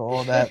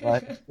hysterical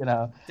that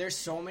There's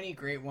so many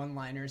great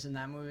one-liners in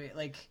that movie.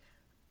 Like,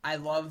 I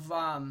love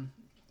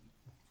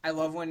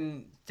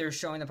when they're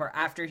showing the part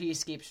after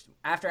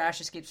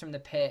Ash escapes from the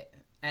pit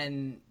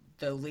and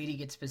the lady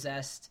gets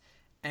possessed,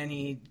 and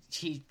he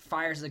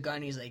fires the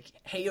gun. He's like,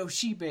 "Hey, yo,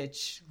 she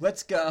bitch,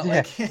 let's go!"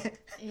 Yeah.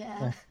 Like,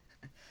 yeah.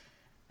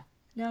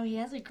 No, he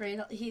has a great.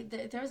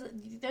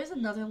 There's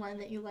another line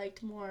that you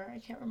liked more. I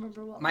can't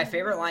remember what. My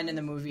favorite line in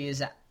the movie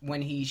is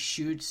when he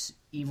shoots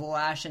Evil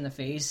Ash in the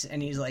face,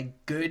 and he's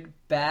like, "Good,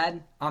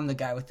 bad, I'm the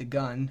guy with the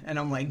gun," and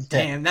I'm like,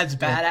 "Damn, that's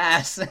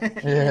badass."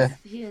 Yeah.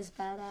 He is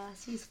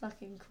badass. He's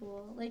fucking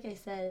cool. Like I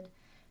said,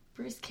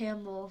 Bruce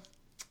Campbell.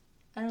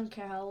 I don't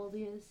care how old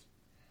he is.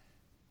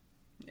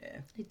 Yeah.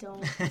 I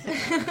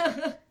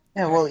don't.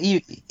 Yeah, well,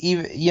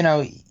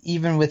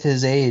 even with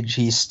his age,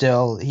 he's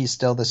still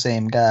the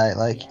same guy.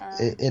 Like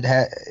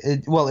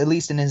well, at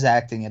least in his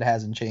acting, it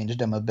hasn't changed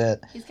him a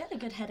bit. He's got a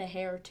good head of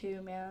hair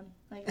too, man.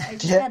 Like I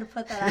just had to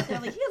put that out there.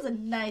 Like he has a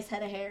nice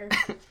head of hair.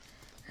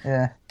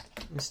 Yeah.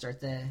 Let's start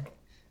the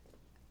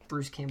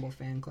Bruce Campbell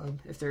fan club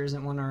if there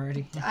isn't one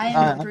already.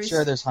 I'm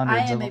sure there's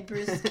hundreds. I am a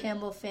Bruce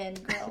Campbell fan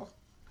girl.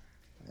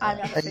 I'm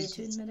not afraid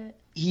to admit it.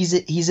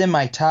 He's in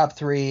my top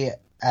 3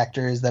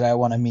 actors that I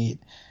want to meet.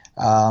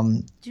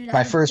 Dude,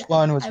 my first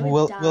one was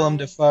Willem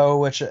Dafoe,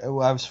 which I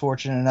was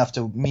fortunate enough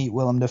to meet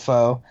Willem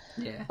Dafoe.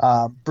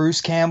 Yeah.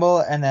 Bruce Campbell,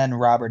 and then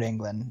Robert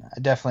Englund. I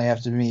definitely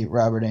have to meet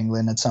Robert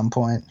Englund at some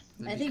point.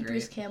 I think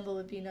Bruce Campbell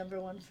would be number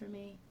 1 for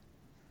me.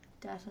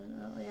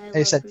 Definitely.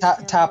 I said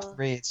top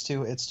 3. It's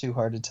too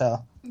hard to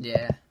tell.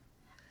 Yeah.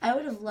 I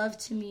would have loved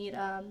to meet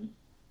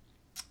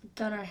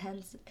Gunnar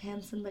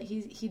Hansen, but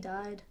he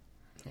died.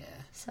 Yeah.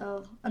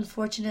 So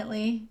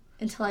unfortunately,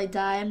 until I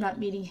die, I'm not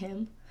meeting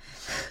him.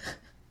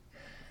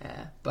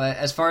 Yeah, but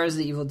as far as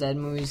the Evil Dead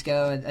movies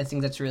go, I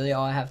think that's really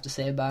all I have to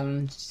say about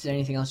them. Is there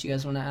anything else you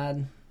guys want to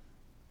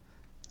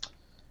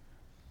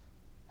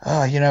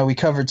add? We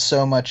covered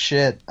so much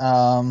shit.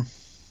 Do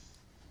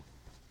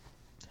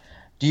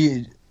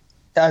you,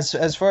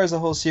 as far as the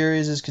whole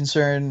series is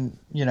concerned,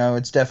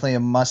 it's definitely a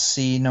must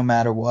see no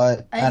matter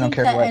what. I don't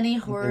care that what any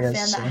horror fan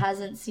that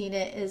hasn't seen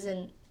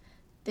it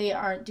they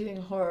aren't doing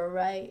horror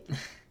right.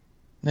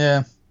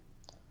 Yeah.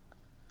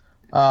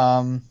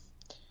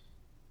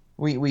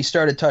 We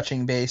started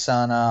touching base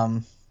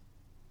on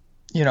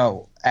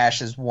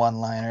Ash's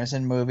one-liners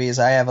in movies.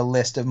 I have a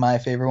list of my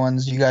favorite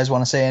ones. Do you guys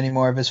want to say any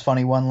more of his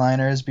funny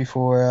one-liners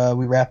before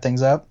we wrap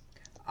things up?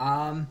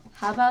 How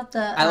about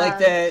I like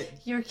the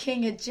 "You're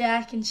king of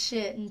Jack and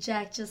shit," and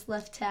Jack just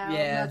left town.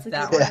 Yeah, that's a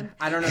that good one. one.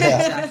 I don't know the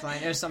exact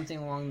line. It was something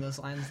along those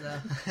lines,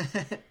 though.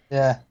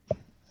 Yeah.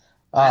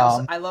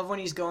 I love when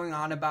he's going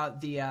on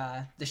about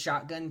the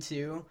shotgun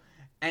too.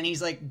 And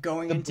he's like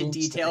going into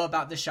detail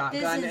about the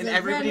shotgun, this is and a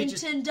everybody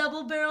Remington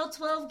double barrel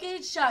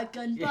 12-gauge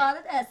shotgun bought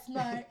at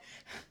S-Mart.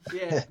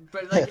 Yeah,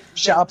 but like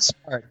Shop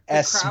Smart.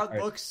 The crowd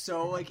looks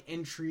so like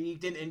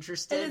intrigued and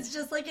interested. And it's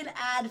just like an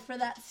ad for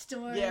that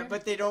store. Yeah,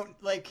 but they don't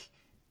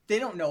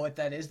know what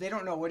that is. They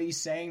don't know what he's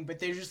saying, but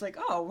they're just like,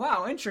 oh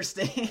wow,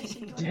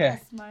 interesting. Yeah.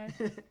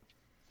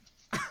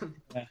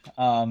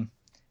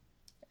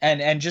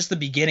 And just the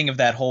beginning of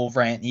that whole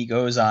rant he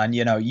goes on,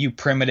 you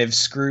primitive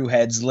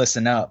screwheads,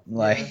 listen up,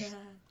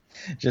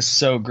 just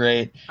so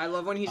great. I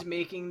love when he's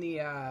making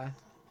I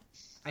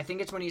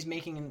think it's when he's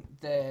making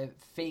the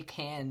fake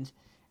hand,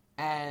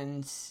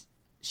 and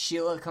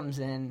Sheila comes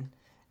in,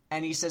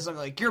 and he says something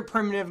like, "Your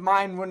primitive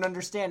mind wouldn't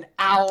understand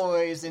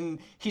alloys," and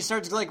he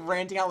starts like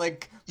ranting out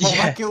like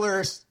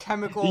molecular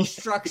chemical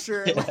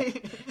structure. Yeah.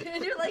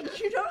 And you're like,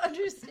 you don't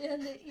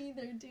understand it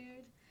either, dude.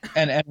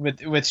 And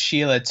with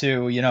Sheila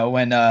too,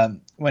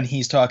 when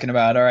he's talking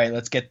about, all right,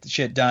 let's get the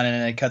shit done, and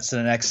then it cuts to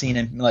the next scene,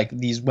 and like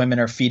these women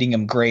are feeding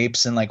him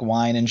grapes and like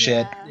wine and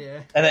shit. Yeah.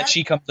 And then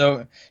she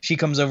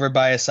comes over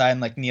by his side and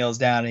like kneels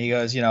down, and he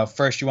goes,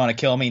 first you want to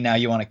kill me, now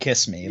you want to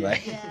kiss me.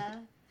 Yeah.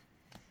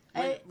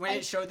 When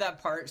it showed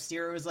that part,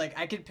 Stira was like,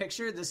 I could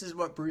picture this is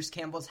what Bruce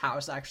Campbell's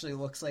house actually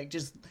looks like.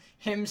 Just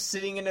him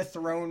sitting in a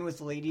throne with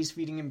ladies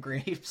feeding him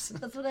grapes.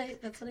 That's what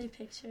I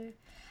picture.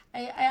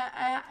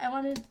 I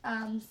want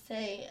to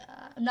say,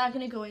 I'm not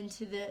going to go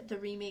into the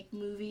remake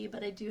movie,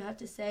 but I do have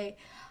to say,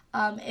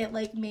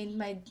 it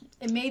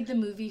made the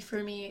movie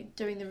for me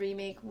during the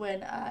remake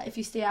when, if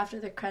you stay after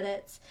the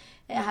credits,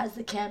 it has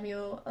the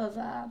cameo of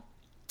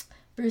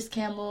Bruce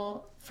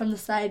Campbell from the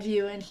side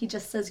view, and he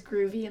just says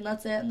groovy, and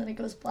that's it, and then it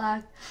goes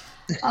black.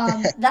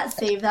 That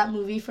saved that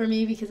movie for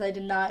me because I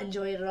did not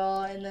enjoy it at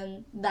all, and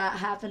then that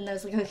happened, and I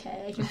was like,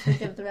 okay, I can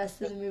forgive the rest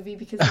of the movie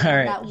because of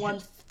that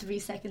 1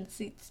 3-second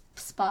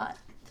spot.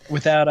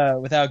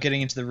 Without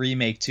getting into the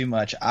remake too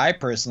much, I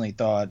personally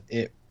thought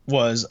it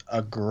was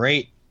a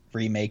great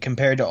remake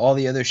compared to all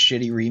the other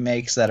shitty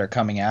remakes that are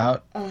coming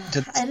out. I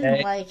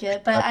didn't like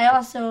it, but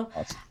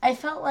I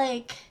felt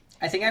like...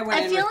 I think I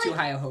went in with too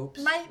high of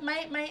hopes.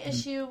 My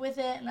issue with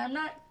it, and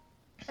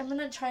I'm going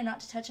to try not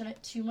to touch on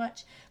it too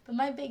much, but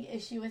my big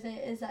issue with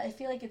it is that I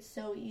feel like it's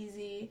so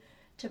easy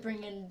to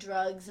bring in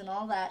drugs and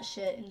all that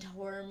shit into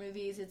horror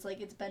movies. It's like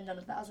it's been done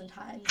 1,000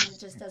 times, and it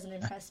just doesn't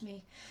impress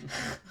me.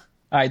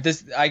 All right,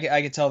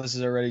 I can tell this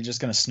is already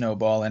just going to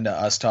snowball into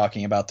us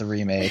talking about the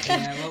remake.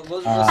 Yeah,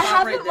 we'll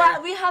stop right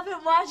there. We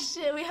haven't watched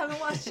it. We haven't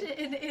watched it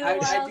in a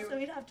while, so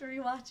we'd have to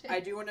rewatch it.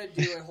 I do want to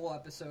do a whole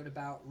episode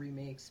about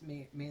remakes,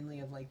 mainly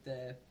of like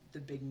the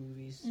big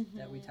movies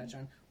that we touch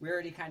on. We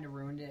already kind of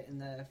ruined it in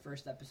the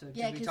first episode.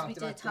 Yeah, because we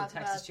did talk about the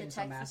Texas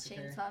Chainsaw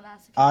Massacre.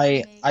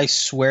 I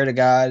swear to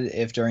God,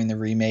 if during the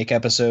remake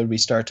episode we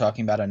start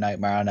talking about A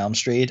Nightmare on Elm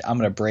Street, I'm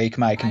gonna break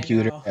my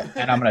computer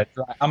and I'm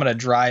gonna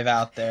drive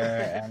out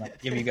there and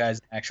give you guys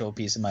an actual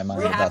piece of my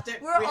mind about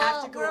that.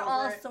 We're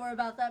all sore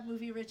about that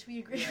movie, Rich. We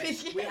agree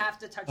with you. We have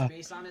to touch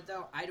base on it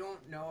though. I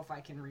don't know if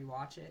I can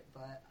rewatch it,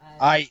 but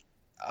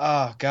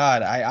oh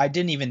God, I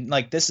didn't even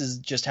this is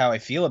just how I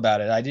feel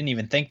about it. I didn't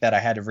even think that I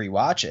had to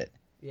rewatch it.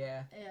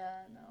 Yeah. Yeah,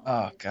 no.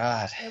 Oh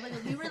God!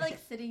 We were like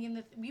sitting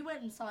in we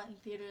went and saw it in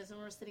theaters, and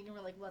we were sitting and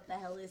we're like, "What the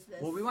hell is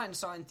this?" Well, we went and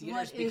saw it in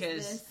theaters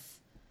because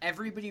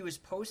everybody was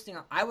posting.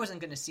 I wasn't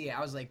going to see it.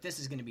 I was like, "This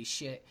is going to be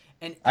shit,"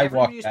 and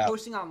everybody was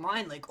posting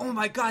online like, "Oh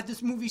my God,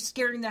 this movie's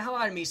scaring the hell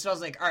out of me." So I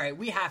was like, "All right,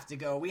 we have to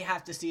go. We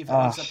have to see if it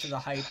lives up to the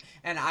hype."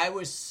 And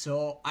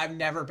I've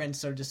never been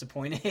so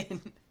disappointed.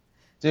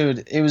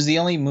 Dude, it was the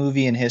only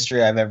movie in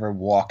history I've ever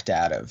walked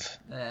out of.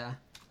 Yeah.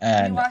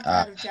 And we walked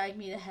out of Drag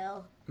Me to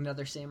Hell.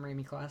 Another Sam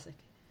Raimi classic.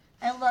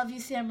 I love you,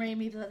 Sam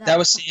Raimi. But that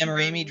was Sam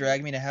Raimi,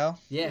 Drag Me to Hell?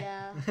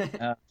 Yeah.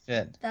 Oh,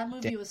 shit. That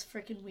movie was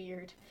freaking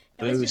weird.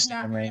 It was just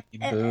Sam Raimi,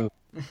 boo.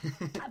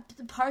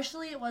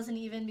 Partially, it wasn't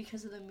even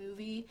because of the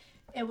movie.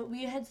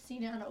 We had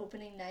seen it on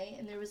opening night,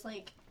 and there was,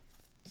 like,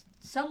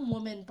 some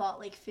woman bought,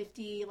 like,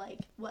 50,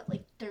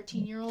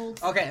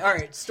 13-year-olds. Okay, all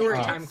right, story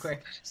time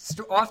quick.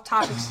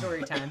 Off-topic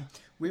story time.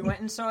 We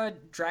went and saw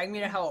Drag Me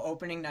to Hell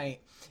opening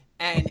night.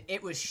 And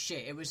it was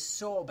shit. It was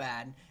so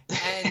bad.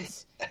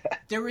 And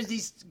there was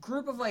these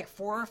group of,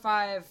 4 or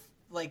 5,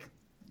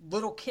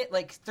 little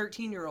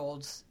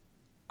 13-year-olds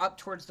up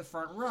towards the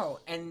front row.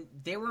 And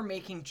they were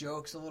making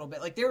jokes a little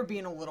bit. They were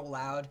being a little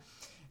loud.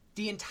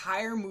 The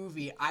entire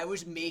movie, I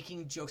was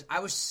making jokes. I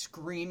was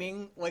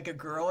screaming like a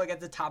girl, at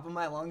the top of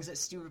my lungs at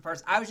stupid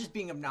parts. I was just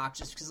being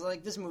obnoxious because,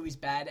 this movie's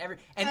bad.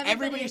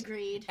 Everybody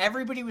agreed.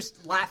 Everybody was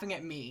laughing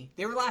at me.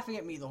 They were laughing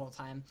at me the whole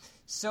time.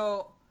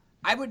 So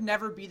I would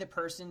never be the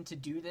person to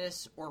do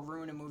this or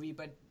ruin a movie,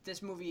 but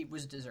this movie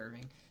was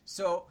deserving.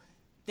 So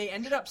they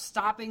ended up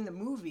stopping the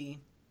movie,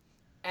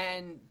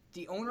 and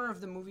the owner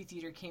of the movie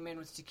theater came in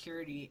with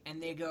security,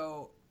 and they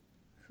go,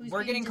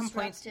 we're getting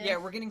complaints. Yeah,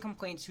 we're getting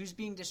complaints. Who's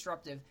being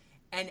disruptive?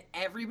 And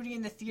everybody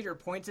in the theater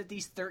points at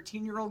these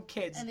 13-year-old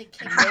kids. And they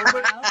kick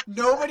them out.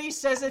 Nobody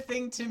says a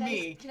thing to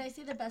me. Can I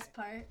say the best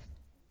part?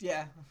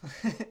 Yeah.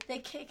 They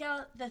kick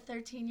out the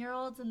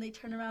 13-year-olds and they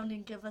turn around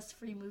and give us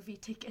free movie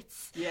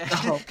tickets. Yeah.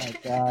 Oh my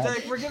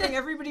God. We're giving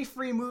everybody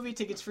free movie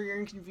tickets for your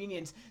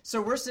inconvenience.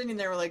 So we're sitting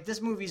there, we're like,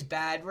 this movie's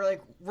bad. We're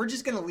like, we're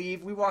just going to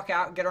leave. We walk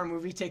out and get our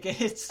movie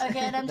tickets. Okay,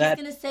 and I'm just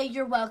going to say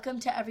you're welcome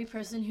to every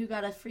person who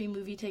got a free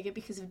movie ticket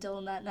because of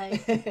Dylan that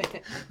night.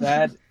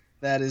 That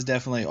is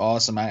definitely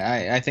awesome.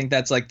 I think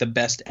that's the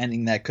best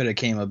ending that could have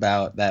came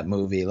about that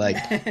movie.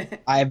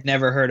 I've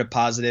never heard a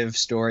positive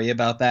story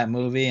about that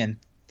movie, and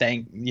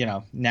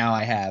now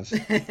I have.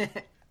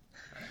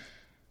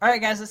 All right,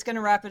 guys, that's going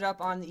to wrap it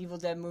up on the Evil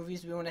Dead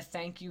movies. We want to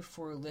thank you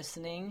for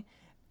listening.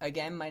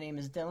 Again, my name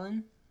is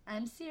Dylan.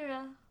 I'm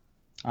Sierra.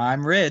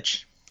 I'm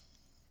Rich.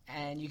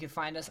 And you can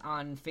find us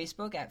on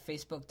Facebook at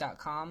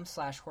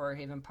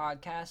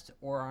facebook.com/HorrorHavenPodcast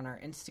or on our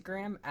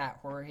Instagram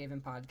at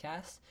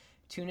HorrorHavenPodcast.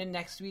 Tune in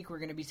next week. We're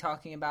going to be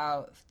talking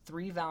about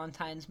 3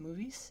 Valentine's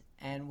movies,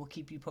 and we'll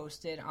keep you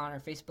posted on our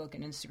Facebook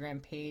and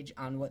Instagram page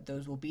on what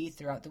those will be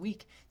throughout the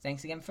week.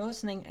 Thanks again for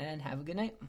listening, and have a good night.